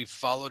 but we've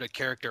followed a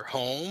character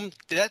home.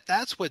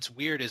 That's what's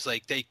weird, is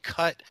like they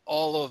cut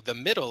all of the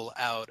middle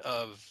out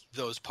of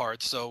those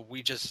parts, so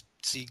we just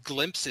see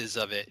glimpses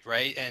of it,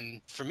 right?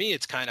 And for me,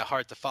 it's kind of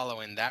hard to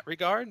follow in that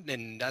regard,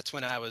 and that's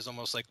when I was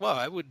almost like, well,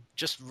 I would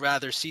just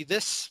rather see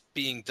this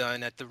being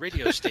done at the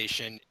radio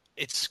station.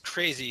 It's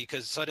crazy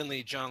because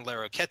suddenly John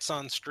Larroquette's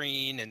on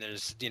screen, and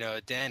there's,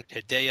 Dan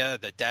Hedaya,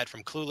 the dad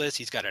from Clueless.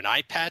 He's got an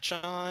eye patch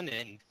on,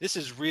 and this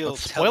is real.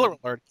 Spoiler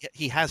alert,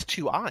 he has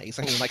two eyes.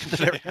 I mean, like at the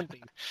very end,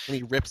 when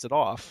he rips it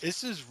off.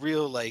 This is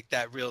real, like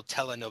that real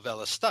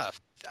telenovela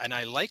stuff. And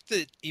I liked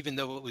it, even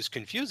though it was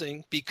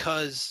confusing,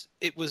 because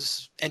it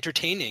was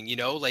entertaining,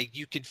 like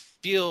you could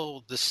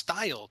feel the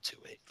style to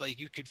it. Like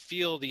you could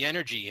feel the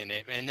energy in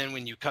it. And then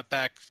when you cut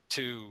back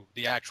to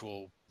the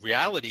actual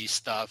reality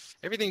stuff,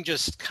 everything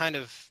just kind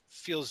of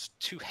feels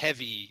too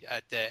heavy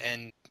at the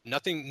end.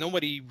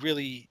 Nobody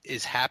really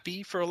is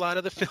happy for a lot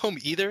of the film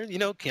either.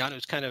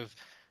 Keanu's kind of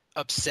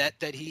upset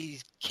that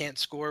he can't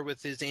score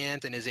with his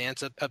aunt, and his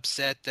aunt's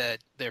upset that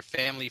their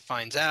family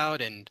finds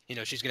out, and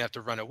she's gonna have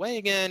to run away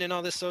again and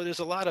all this. So there's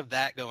a lot of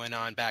that going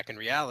on back in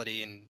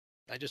reality, and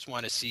I just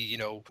want to see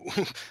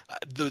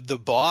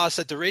the boss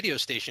at the radio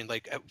station.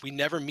 Like we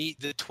never meet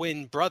the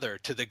twin brother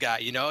to the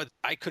guy.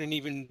 I couldn't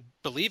even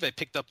believe I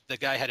picked up the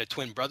guy had a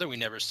twin brother we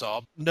never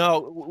saw.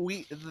 No,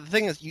 the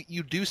thing is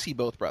you do see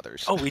both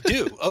brothers. Oh, we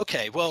do.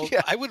 Okay, well,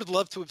 yeah. I would have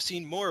loved to have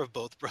seen more of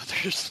both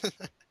brothers.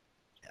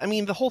 I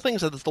mean, the whole thing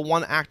is that it's the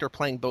one actor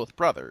playing both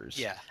brothers.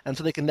 Yeah. And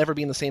so they can never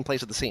be in the same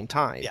place at the same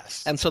time.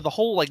 Yes. And so the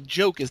whole, like,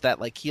 joke is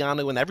that, like,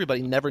 Keanu and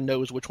everybody never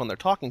knows which one they're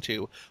talking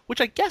to, which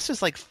I guess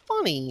is, like,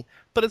 funny,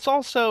 but it's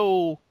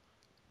also,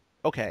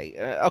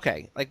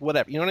 okay, like,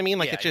 whatever. You know what I mean?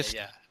 Like, yeah, it just...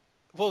 Yeah.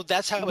 Well,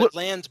 that's how it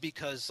lands,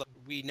 because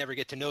we never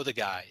get to know the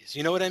guys.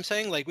 You know what I'm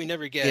saying? Like, we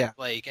never get,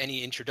 like,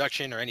 any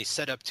introduction or any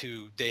setup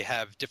to they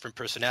have different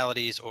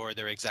personalities or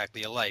they're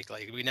exactly alike.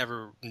 Like, we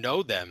never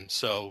know them,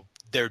 so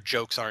their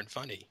jokes aren't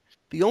funny.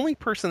 The only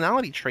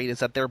personality trait is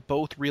that they're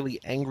both really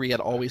angry at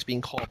always being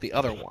called the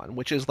other one,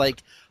 which is,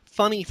 like,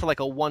 funny for,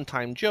 like, a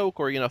one-time joke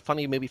or,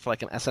 funny maybe for,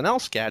 like, an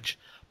SNL sketch.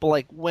 But,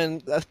 like,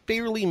 when a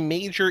fairly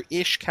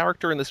major-ish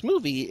character in this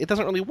movie, it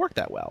doesn't really work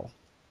that well.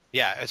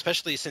 Yeah,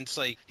 especially since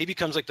like he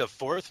becomes like the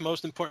fourth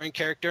most important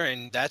character,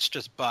 and that's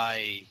just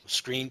by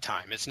screen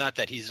time. It's not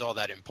that he's all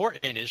that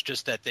important, it's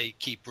just that they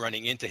keep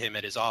running into him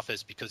at his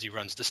office because he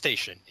runs the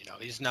station. You know,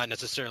 he's not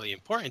necessarily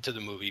important to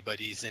the movie, but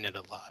he's in it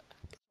a lot.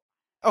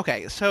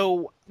 Okay,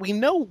 so we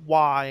know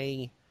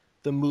why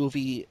the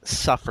movie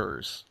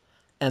suffers,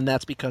 and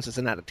that's because it's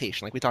an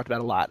adaptation, like we talked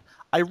about a lot.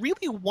 I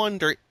really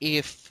wonder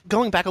if,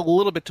 going back a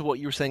little bit to what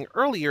you were saying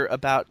earlier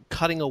about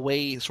cutting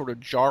away sort of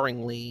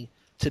jarringly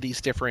to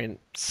these different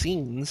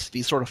scenes,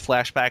 these sort of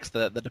flashbacks,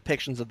 the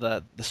depictions of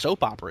the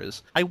soap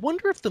operas, I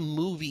wonder if the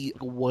movie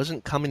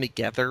wasn't coming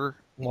together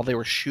while they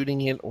were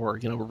shooting it or,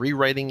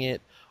 rewriting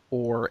it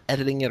or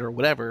editing it or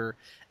whatever,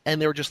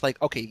 and they were just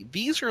like, okay,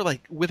 these are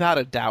like, without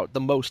a doubt,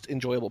 the most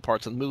enjoyable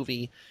parts of the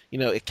movie.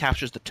 It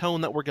captures the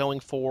tone that we're going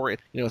for.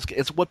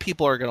 It's what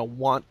people are going to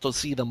want to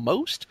see the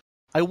most.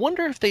 I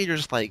wonder if they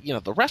just like,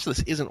 the rest of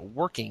this isn't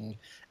working,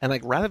 and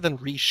like rather than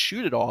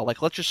reshoot it all,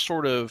 like let's just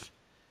sort of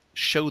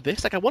show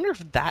this. Like I wonder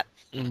if that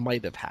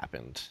might have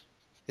happened.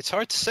 It's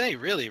hard to say,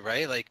 really,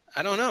 right? Like,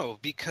 I don't know,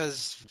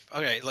 because,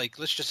 okay, like,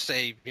 let's just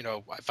say,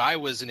 if I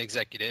was an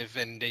executive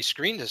and they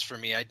screened this for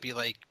me, I'd be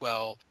like,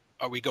 well,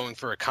 are we going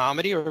for a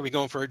comedy or are we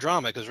going for a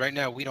drama? Because right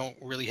now we don't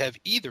really have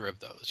either of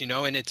those,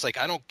 and it's like,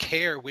 I don't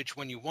care which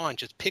one you want,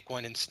 just pick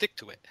one and stick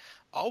to it.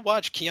 I'll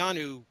watch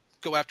Keanu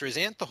go after his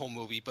aunt the whole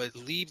movie, but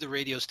leave the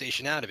radio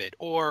station out of it.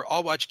 Or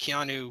I'll watch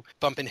Keanu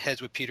bumping heads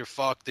with Peter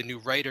Falk, the new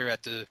writer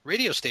at the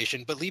radio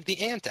station, but leave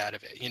the aunt out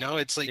of it.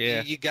 It's like,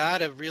 you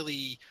gotta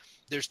really,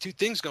 there's two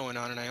things going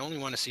on and I only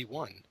want to see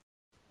one.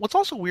 What's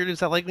also weird is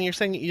that, like, when you're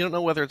saying you don't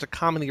know whether it's a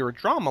comedy or a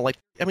drama, like,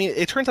 I mean,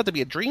 it turns out to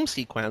be a dream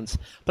sequence,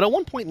 but at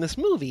one point in this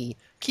movie,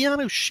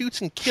 Keanu shoots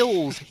and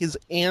kills his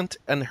aunt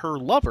and her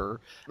lover,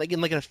 like,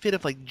 in, like, a fit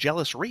of, like,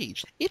 jealous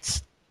rage.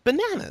 It's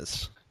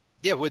bananas.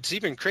 Yeah, what's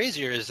even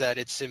crazier is that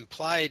it's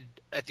implied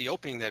at the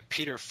opening that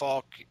Peter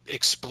Falk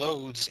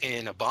explodes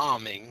in a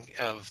bombing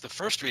of the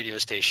first radio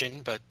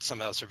station, but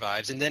somehow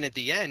survives. And then at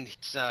the end,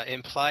 it's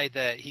implied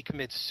that he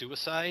commits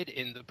suicide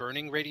in the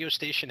burning radio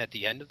station at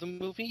the end of the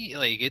movie.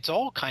 Like, it's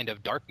all kind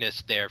of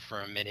darkness there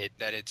for a minute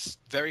that it's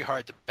very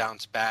hard to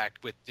bounce back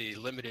with the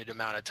limited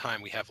amount of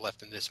time we have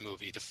left in this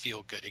movie to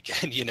feel good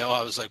again.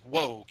 I was like,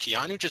 whoa,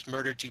 Keanu just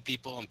murdered two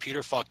people and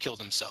Peter Falk killed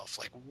himself.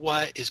 Like,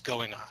 what is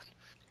going on?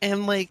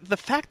 And, like, the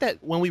fact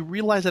that when we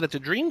realize that it's a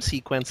dream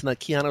sequence and that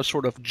Keanu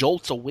sort of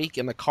jolts awake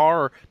in the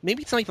car,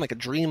 maybe it's not even like a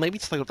dream, maybe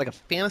it's like a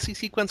fantasy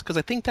sequence, because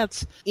I think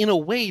that's, in a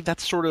way,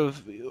 that's sort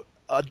of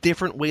a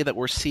different way that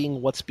we're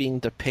seeing what's being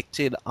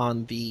depicted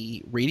on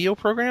the radio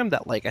program,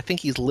 that, like, I think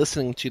he's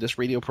listening to this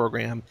radio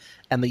program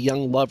and the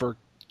young lover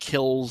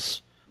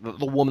kills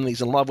the woman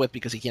he's in love with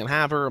because he can't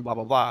have her, and blah,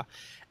 blah, blah.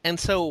 And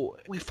so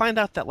we find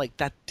out that, like,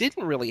 that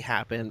didn't really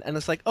happen, and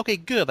it's like, okay,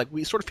 good. Like,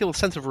 we sort of feel a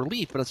sense of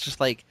relief, but it's just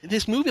like,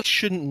 this movie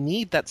shouldn't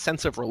need that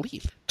sense of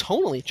relief.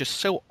 Tonally, it's just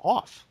so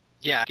off.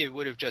 Yeah, it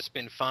would have just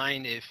been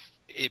fine if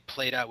it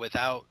played out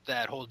without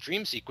that whole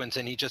dream sequence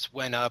and he just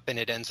went up and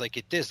it ends like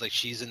it does. Like,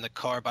 she's in the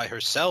car by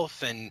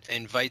herself and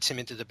invites him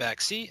into the back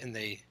seat and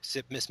they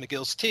sip Miss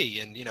McGill's tea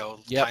and,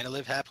 kind of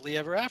live happily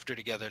ever after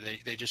together.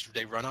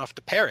 They run off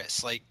to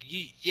Paris. Like,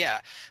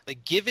 yeah,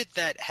 like, give it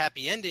that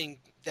happy ending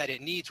that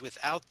it needs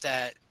without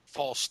that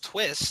false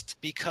twist,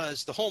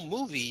 because the whole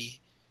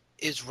movie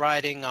is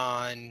riding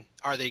on,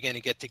 are they going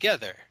to get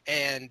together?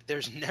 And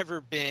there's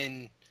never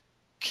been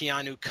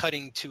Keanu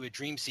cutting to a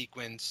dream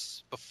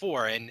sequence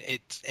before, and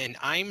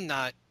I'm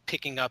not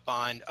picking up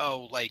on,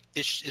 like,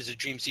 this is a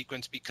dream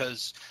sequence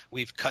because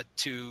we've cut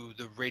to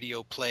the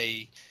radio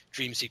play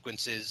dream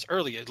sequences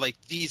earlier. Like,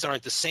 these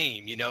aren't the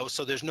same,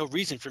 so there's no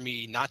reason for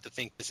me not to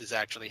think this is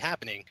actually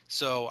happening.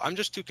 So I'm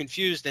just too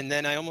confused, and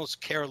then I almost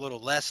care a little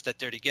less that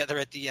they're together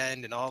at the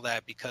end and all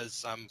that,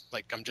 because I'm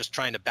just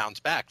trying to bounce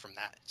back from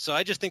that. So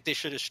I just think they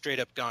should have straight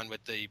up gone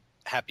with the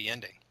happy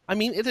ending. I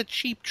mean, it's a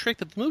cheap trick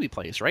that the movie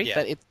plays, right? Yeah.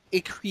 That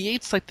it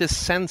creates, like, this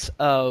sense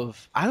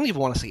of, I don't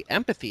even want to say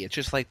empathy, it's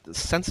just like the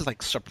sense of,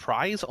 like,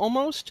 surprise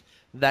almost,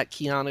 that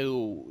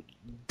Keanu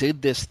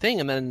did this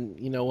thing, and then,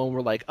 when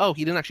we're like, oh,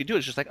 he didn't actually do it,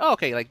 it's just like, oh,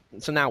 okay, like,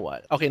 so now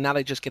what? Okay, now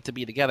they just get to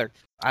be together.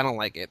 I don't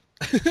like it.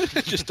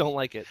 Just don't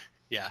like it.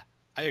 Yeah,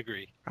 I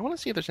agree. I want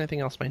to see if there's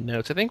anything else in my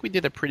notes. I think we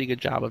did a pretty good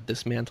job of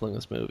dismantling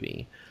this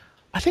movie.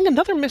 I think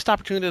another missed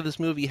opportunity that this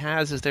movie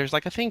has is there's,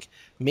 like, I think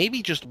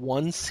maybe just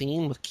one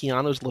scene with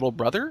Keanu's little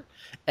brother,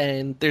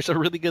 and there's a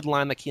really good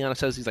line that Keanu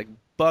says. He's like,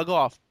 bug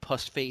off,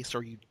 puss face,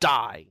 or you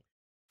die.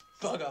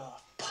 Bug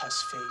off,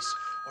 puss face,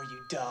 or you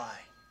die.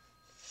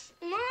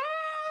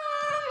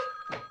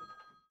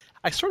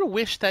 I sort of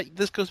wish that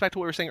this goes back to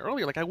what we were saying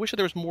earlier. Like, I wish that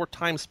there was more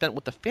time spent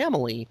with the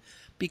family,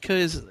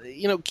 because,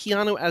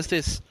 Keanu as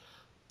this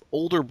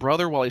older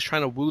brother while he's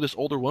trying to woo this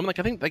older woman, like,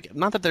 I think, like,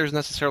 not that there's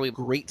necessarily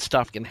great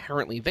stuff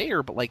inherently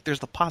there, but, like, there's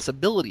the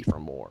possibility for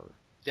more.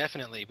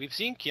 Definitely. We've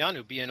seen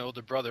Keanu be an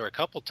older brother a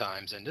couple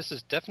times, and this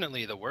is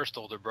definitely the worst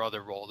older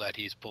brother role that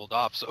he's pulled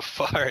off so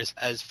far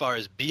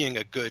as being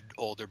a good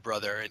older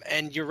brother.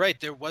 And you're right,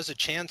 there was a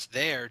chance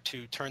there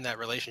to turn that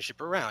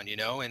relationship around, you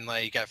know, and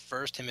like at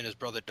first him and his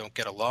brother don't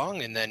get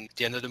along, and then at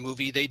the end of the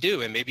movie they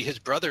do, and maybe his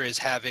brother is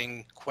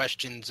having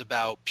questions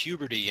about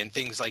puberty and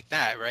things like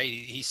that, right?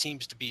 He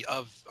seems to be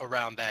of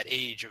around that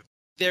age of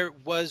there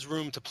was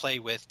room to play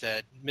with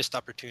that missed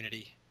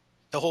opportunity.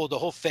 The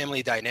whole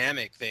family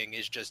dynamic thing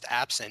is just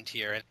absent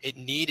here, and it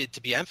needed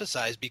to be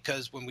emphasized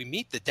because when we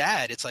meet the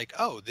dad, it's like,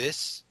 oh,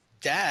 this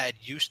dad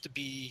used to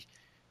be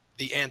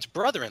the aunt's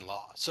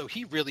brother-in-law, so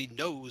he really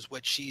knows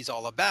what she's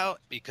all about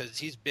because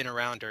he's been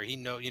around her.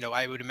 He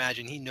I would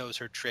imagine he knows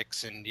her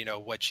tricks and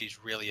what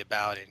she's really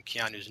about, and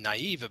Keanu's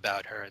naive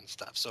about her and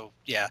stuff. So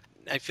yeah,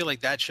 I feel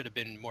like that should have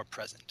been more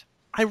present.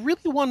 I really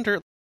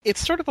wonder,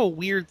 it's sort of a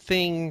weird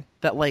thing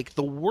that, like,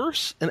 the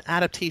worse an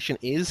adaptation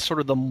is, sort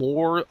of the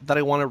more that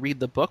I want to read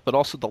the book, but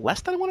also the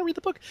less that I want to read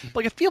the book.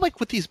 Like, I feel like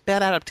with these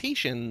bad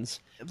adaptations,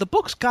 the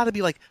book's got to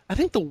be, like, I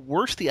think the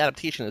worse the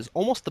adaptation is,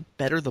 almost the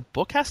better the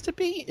book has to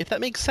be, if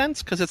that makes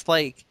sense, because it's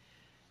like,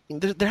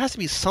 there has to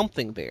be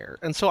something there.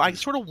 And so I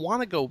sort of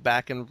want to go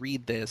back and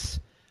read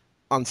this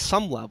on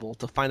some level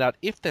to find out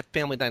if that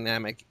family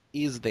dynamic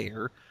is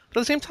there. But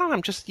at the same time,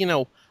 I'm just,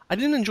 I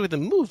didn't enjoy the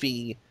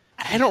movie.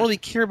 I don't really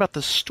care about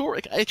the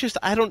story.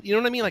 I don't, you know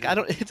what I mean? Like, I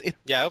don't,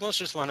 Yeah, I almost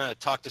just want to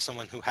talk to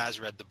someone who has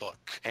read the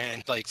book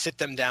and, like, sit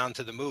them down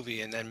to the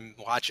movie and then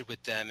watch it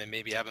with them and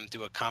maybe have them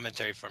do a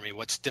commentary for me.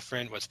 What's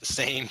different? What's the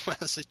same?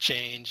 What's it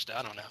changed?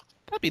 I don't know.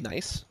 That'd be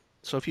nice.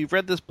 So if you've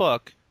read this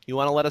book, you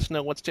want to let us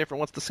know what's different,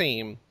 what's the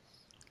same,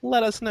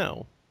 let us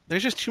know.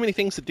 There's just too many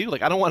things to do.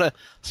 Like, I don't want to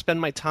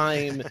spend my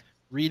time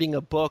reading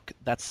a book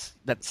that's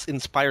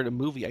inspired a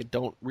movie I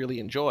don't really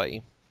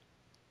enjoy.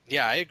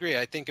 Yeah, I agree.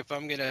 I think if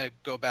I'm going to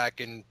go back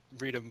and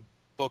read a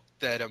book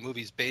that a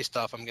movie's based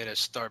off, I'm going to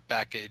start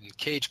back in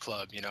Cage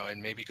Club,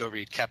 and maybe go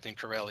read Captain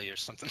Corelli or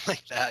something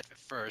like that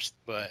first.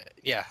 But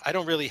yeah, I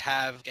don't really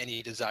have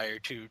any desire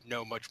to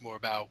know much more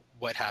about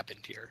what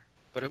happened here.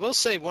 But I will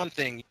say one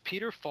thing,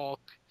 Peter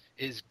Falk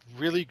is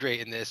really great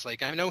in this.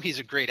 Like, I know he's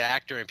a great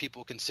actor and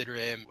people consider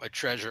him a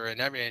treasure and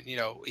everything,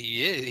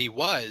 he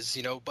was,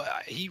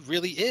 but he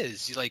really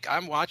is. Like,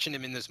 I'm watching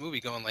him in this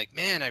movie going like,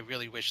 man, I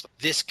really wish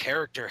this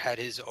character had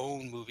his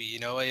own movie,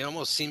 It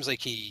almost seems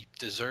like he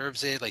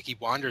deserves it. Like, he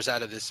wanders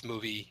out of this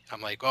movie.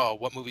 I'm like, oh,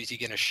 what movie is he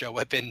going to show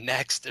up in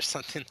next or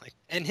something like.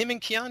 And him and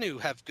Keanu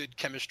have good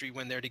chemistry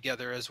when they're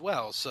together as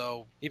well.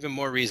 So even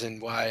more reason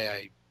why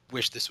I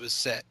wish this was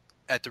set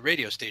at the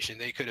radio station.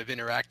 They could have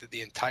interacted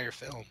the entire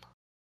film.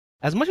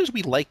 As much as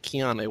we like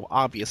Keanu,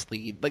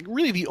 obviously, like,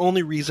 really the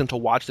only reason to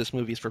watch this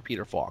movie is for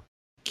Peter Falk.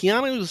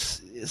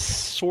 Keanu's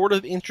sort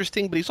of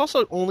interesting, but he's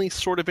also only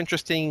sort of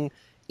interesting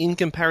in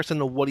comparison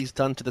to what he's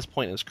done to this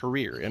point in his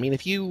career. I mean,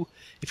 if you're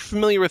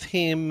familiar with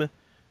him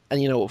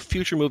and,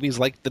 future movies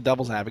like The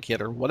Devil's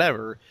Advocate or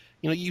whatever,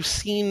 you've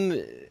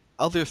seen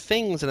other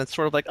things and it's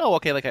sort of like, oh,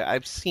 okay, like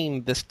I've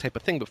seen this type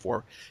of thing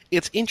before.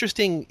 It's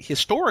interesting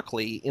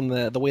historically in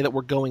the way that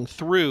we're going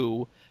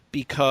through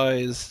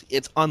because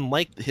it's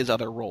unlike his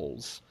other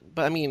roles.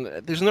 But I mean,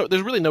 there's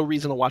really no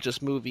reason to watch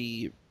this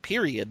movie,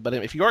 period. But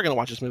if you are going to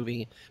watch this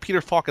movie, Peter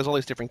Falk has all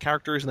these different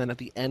characters, and then at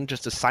the end,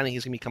 just deciding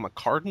he's going to become a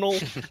cardinal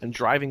and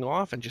driving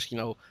off, and just,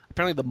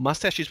 apparently the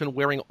mustache he's been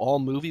wearing all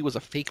movie was a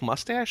fake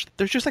mustache.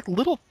 There's just like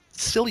little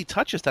silly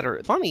touches that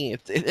are funny.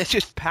 It's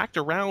just packed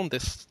around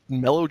this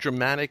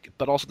melodramatic,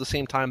 but also at the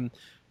same time,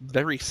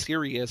 very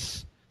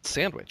serious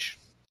sandwich.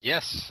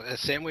 Yes, a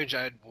sandwich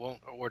I won't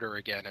order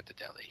again at the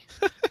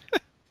deli.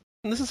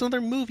 And this is another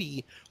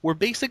movie where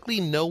basically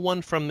no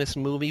one from this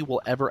movie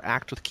will ever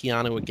act with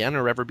Keanu again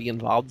or ever be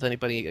involved with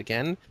anybody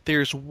again.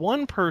 There's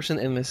one person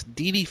in this,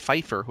 Dee Dee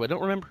Pfeiffer, who I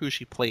don't remember who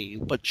she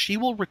played, but she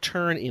will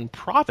return in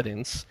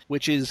Providence,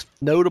 which is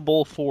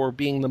notable for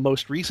being the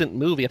most recent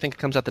movie, I think it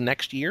comes out the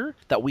next year,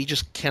 that we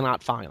just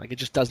cannot find. Like, it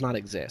just does not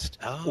exist.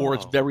 Oh. Or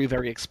it's very,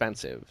 very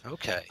expensive.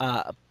 Okay.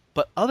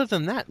 But other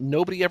than that,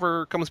 nobody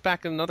ever comes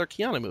back in another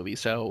Keanu movie,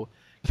 so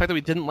the fact that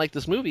we didn't like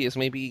this movie is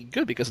maybe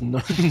good because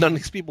none of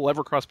these people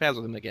ever cross paths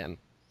with him again.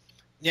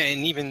 Yeah,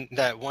 and even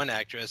that one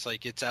actress,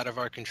 like, it's out of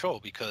our control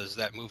because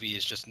that movie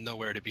is just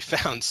nowhere to be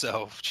found,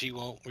 so she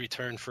won't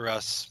return for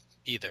us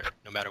either,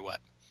 no matter what.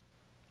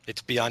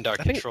 It's beyond our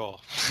control.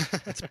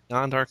 It's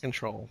beyond our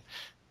control.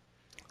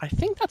 I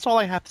think that's all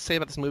I have to say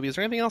about this movie. Is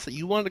there anything else that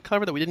you wanted to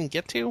cover that we didn't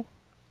get to?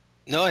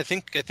 No, I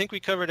think we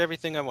covered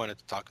everything I wanted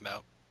to talk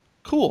about.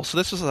 Cool. So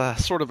this was a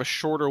sort of a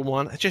shorter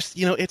one. Just,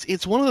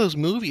 it's one of those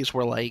movies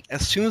where, like,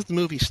 as soon as the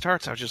movie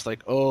starts, I was just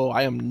like, oh,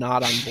 I am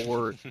not on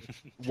board.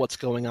 What's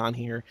going on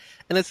here?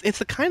 And it's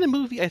the kind of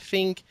movie I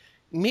think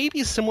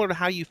maybe similar to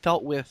how you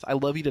felt with I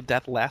Love You to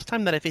Death last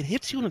time, that if it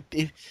hits you,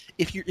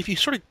 if you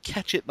sort of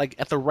catch it like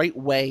at the right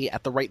way,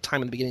 at the right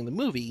time in the beginning of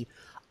the movie,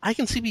 I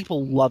can see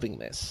people loving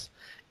this.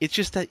 It's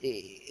just that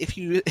if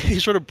you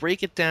sort of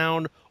break it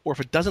down, or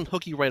if it doesn't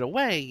hook you right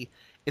away,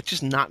 it's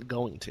just not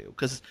going to.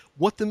 Because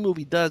what the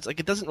movie does, like,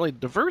 it doesn't really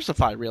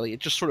diversify, really.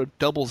 It just sort of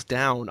doubles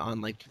down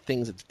on, like,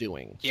 things it's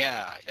doing.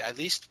 Yeah, at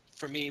least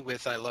for me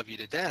with I Love You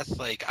to Death,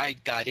 like I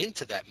got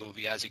into that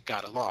movie as it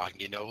got along,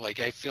 you know, like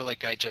I feel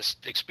like I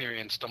just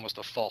experienced almost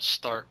a false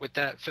start with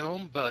that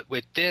film. But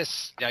with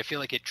this, I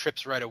feel like it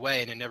trips right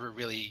away and it never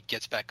really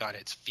gets back on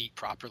its feet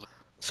properly.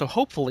 So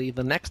hopefully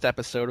the next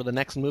episode or the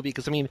next movie,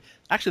 because I mean,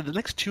 actually the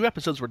next 2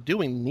 episodes we're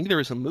doing, neither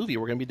is a movie.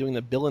 We're going to be doing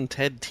the Bill and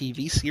Ted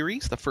TV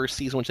series, the first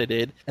season which I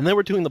did, and then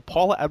we're doing the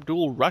Paula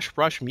Abdul Rush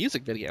Brush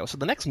music video. So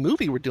the next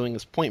movie we're doing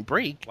is Point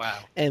Break. Wow.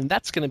 And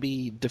that's going to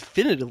be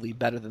definitively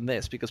better than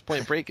this, because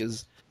Point Break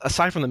is,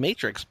 aside from The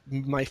Matrix,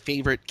 my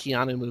favorite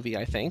Keanu movie,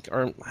 I think.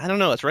 Or, I don't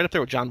know, it's right up there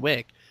with John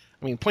Wick.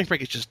 I mean, Point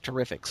Break is just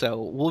terrific. So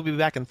we'll be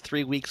back in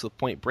 3 weeks with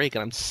Point Break,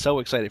 and I'm so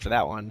excited for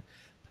that one.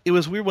 It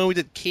was weird when we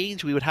did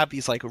Cage, we would have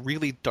these like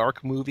really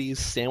dark movies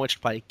sandwiched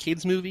by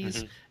kids movies.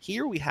 Mm-hmm.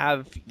 Here we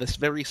have this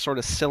very sort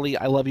of silly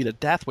I Love You to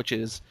Death, which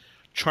is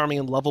charming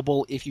and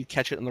lovable if you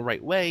catch it in the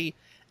right way.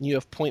 And you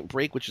have Point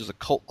Break, which is a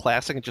cult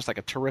classic and just like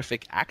a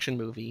terrific action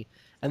movie.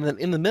 And then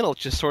in the middle,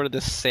 it's just sort of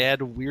this sad,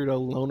 weirdo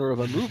loner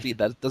of a movie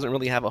that doesn't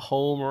really have a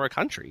home or a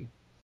country.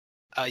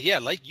 Yeah,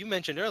 like you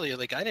mentioned earlier,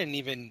 like I didn't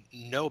even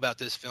know about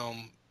this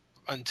film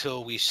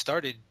until we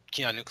started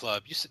Keanu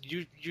Club.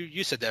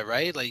 You said that,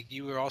 right? Like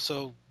you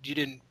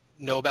didn't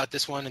know about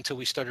this one until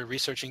we started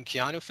researching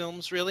Keanu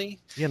films, really?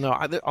 Yeah, no,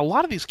 a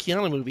lot of these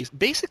Keanu movies,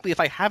 basically if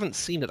I haven't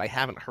seen it, I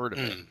haven't heard of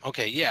it.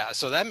 Okay, yeah,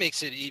 so that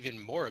makes it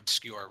even more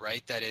obscure,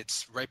 right? That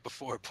it's right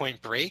before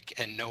Point Break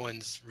and no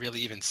one's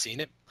really even seen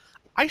it.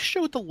 I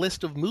showed the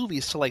list of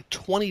movies to like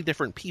 20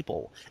 different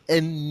people,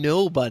 and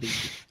nobody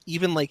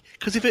even like,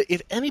 because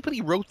if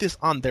anybody wrote this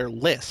on their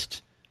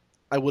list,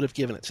 I would have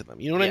given it to them.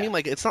 You know what I mean?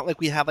 Like, it's not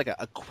like we have like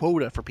a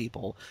quota for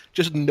people.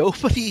 Just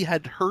nobody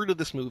had heard of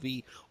this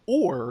movie,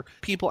 or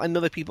people, I know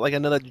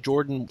that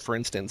Jordan, for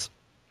instance,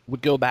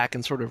 would go back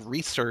and sort of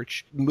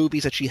research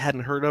movies that she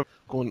hadn't heard of.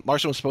 When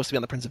Marston was supposed to be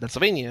on The Prince of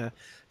Pennsylvania,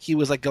 he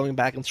was like going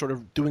back and sort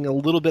of doing a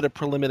little bit of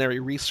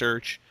preliminary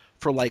research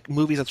for like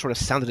movies that sort of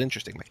sounded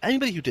interesting. Like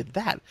anybody who did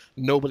that,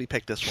 nobody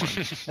picked this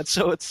one. And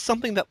so it's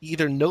something that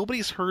either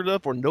nobody's heard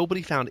of or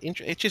nobody found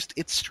interesting.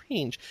 It's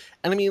strange.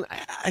 And I mean,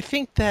 I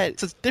think that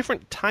it's a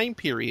different time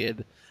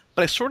period,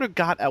 but I sort of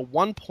got at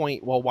one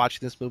point while watching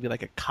this movie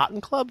like a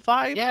Cotton Club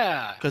vibe.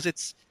 Yeah. Because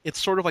it's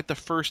sort of like the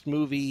first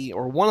movie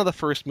or one of the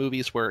first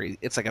movies where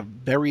it's like a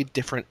very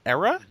different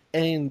era.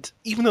 And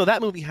even though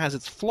that movie has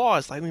its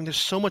flaws, I mean, there's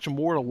so much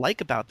more to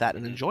like about that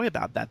and enjoy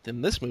about that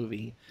than this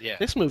movie. Yeah.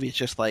 This movie is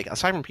just like,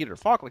 aside from Peter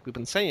Falk, like we've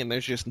been saying,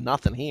 there's just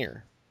nothing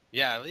here.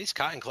 Yeah, at least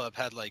Cotton Club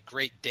had like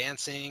great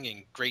dancing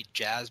and great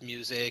jazz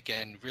music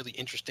and really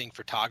interesting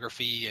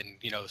photography and,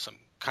 you know, some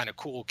kind of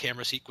cool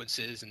camera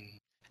sequences. And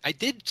I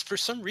did, for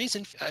some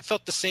reason, I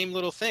felt the same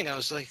little thing. I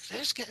was like,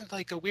 there's getting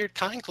like a weird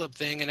Cotton Club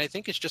thing. And I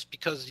think it's just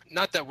because,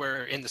 not that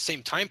we're in the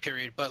same time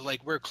period, but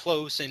like we're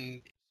close,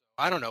 and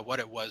I don't know what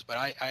it was, but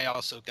I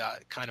also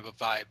got kind of a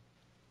vibe.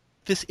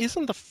 This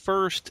isn't the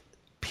first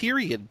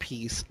period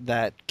piece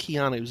that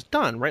Keanu's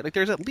done, right? Like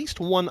there's at least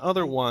one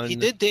other one. He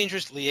did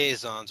Dangerous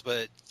Liaisons,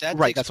 but that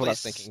right, takes that's place what I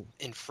was thinking.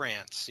 In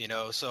France, you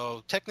know?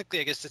 So technically,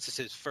 I guess this is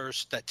his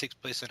first that takes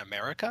place in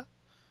America.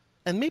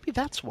 And maybe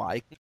that's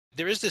why.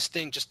 There is this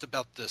thing just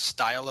about the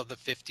style of the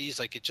 50s.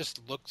 Like, it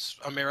just looks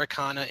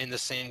Americana in the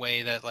same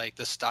way that, like,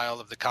 the style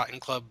of the Cotton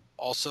Club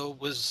also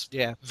was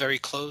very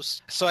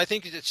close. So I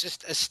think it's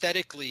just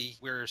aesthetically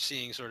we're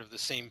seeing sort of the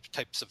same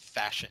types of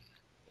fashion.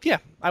 Yeah,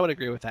 I would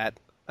agree with that.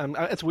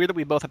 It's weird that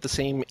we both have the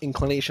same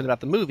inclination about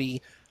the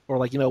movie, or,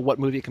 like, you know, what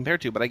movie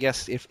compared to. But I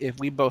guess if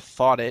we both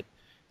thought it,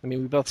 I mean,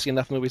 we both see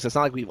enough movies. It's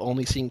not like we've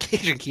only seen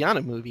Cage and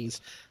Keanu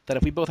movies, that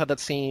if we both had that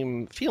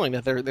same feeling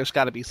that there's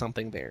got to be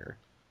something there.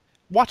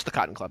 Watch the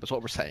Cotton Club is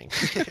what we're saying.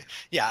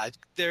 Yeah,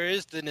 there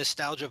is the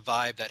nostalgia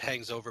vibe that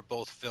hangs over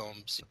both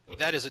films.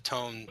 That is a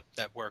tone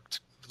that worked.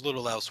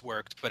 Little else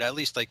worked, but at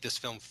least like this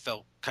film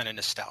felt kind of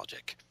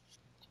nostalgic.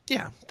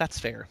 Yeah, that's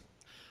fair.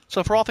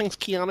 So for all things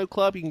Keanu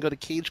Club, you can go to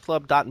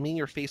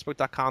cageclub.me or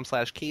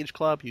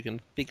facebook.com/cageclub. You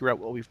can figure out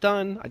what we've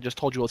done. I just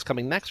told you what's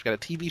coming next. We've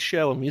got a TV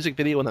show, a music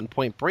video, and then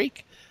Point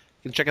Break.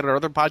 You can check out our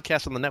other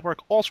podcasts on the network,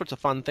 all sorts of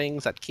fun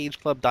things at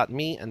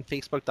cageclub.me and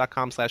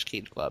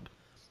facebook.com/cageclub.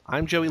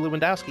 I'm Joey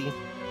Lewandowski.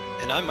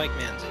 And I'm Mike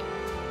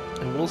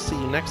Manzi. And we'll see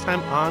you next time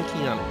on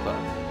Keanu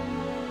Club.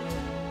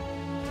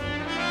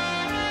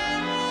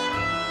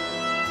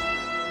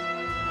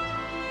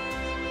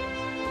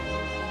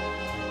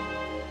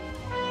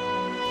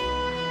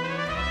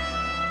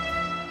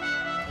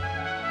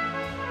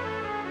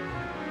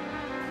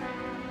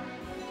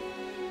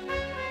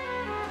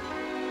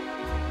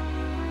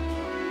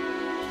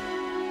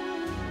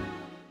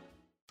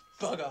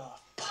 Bug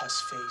off,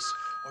 puss face,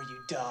 or you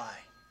die.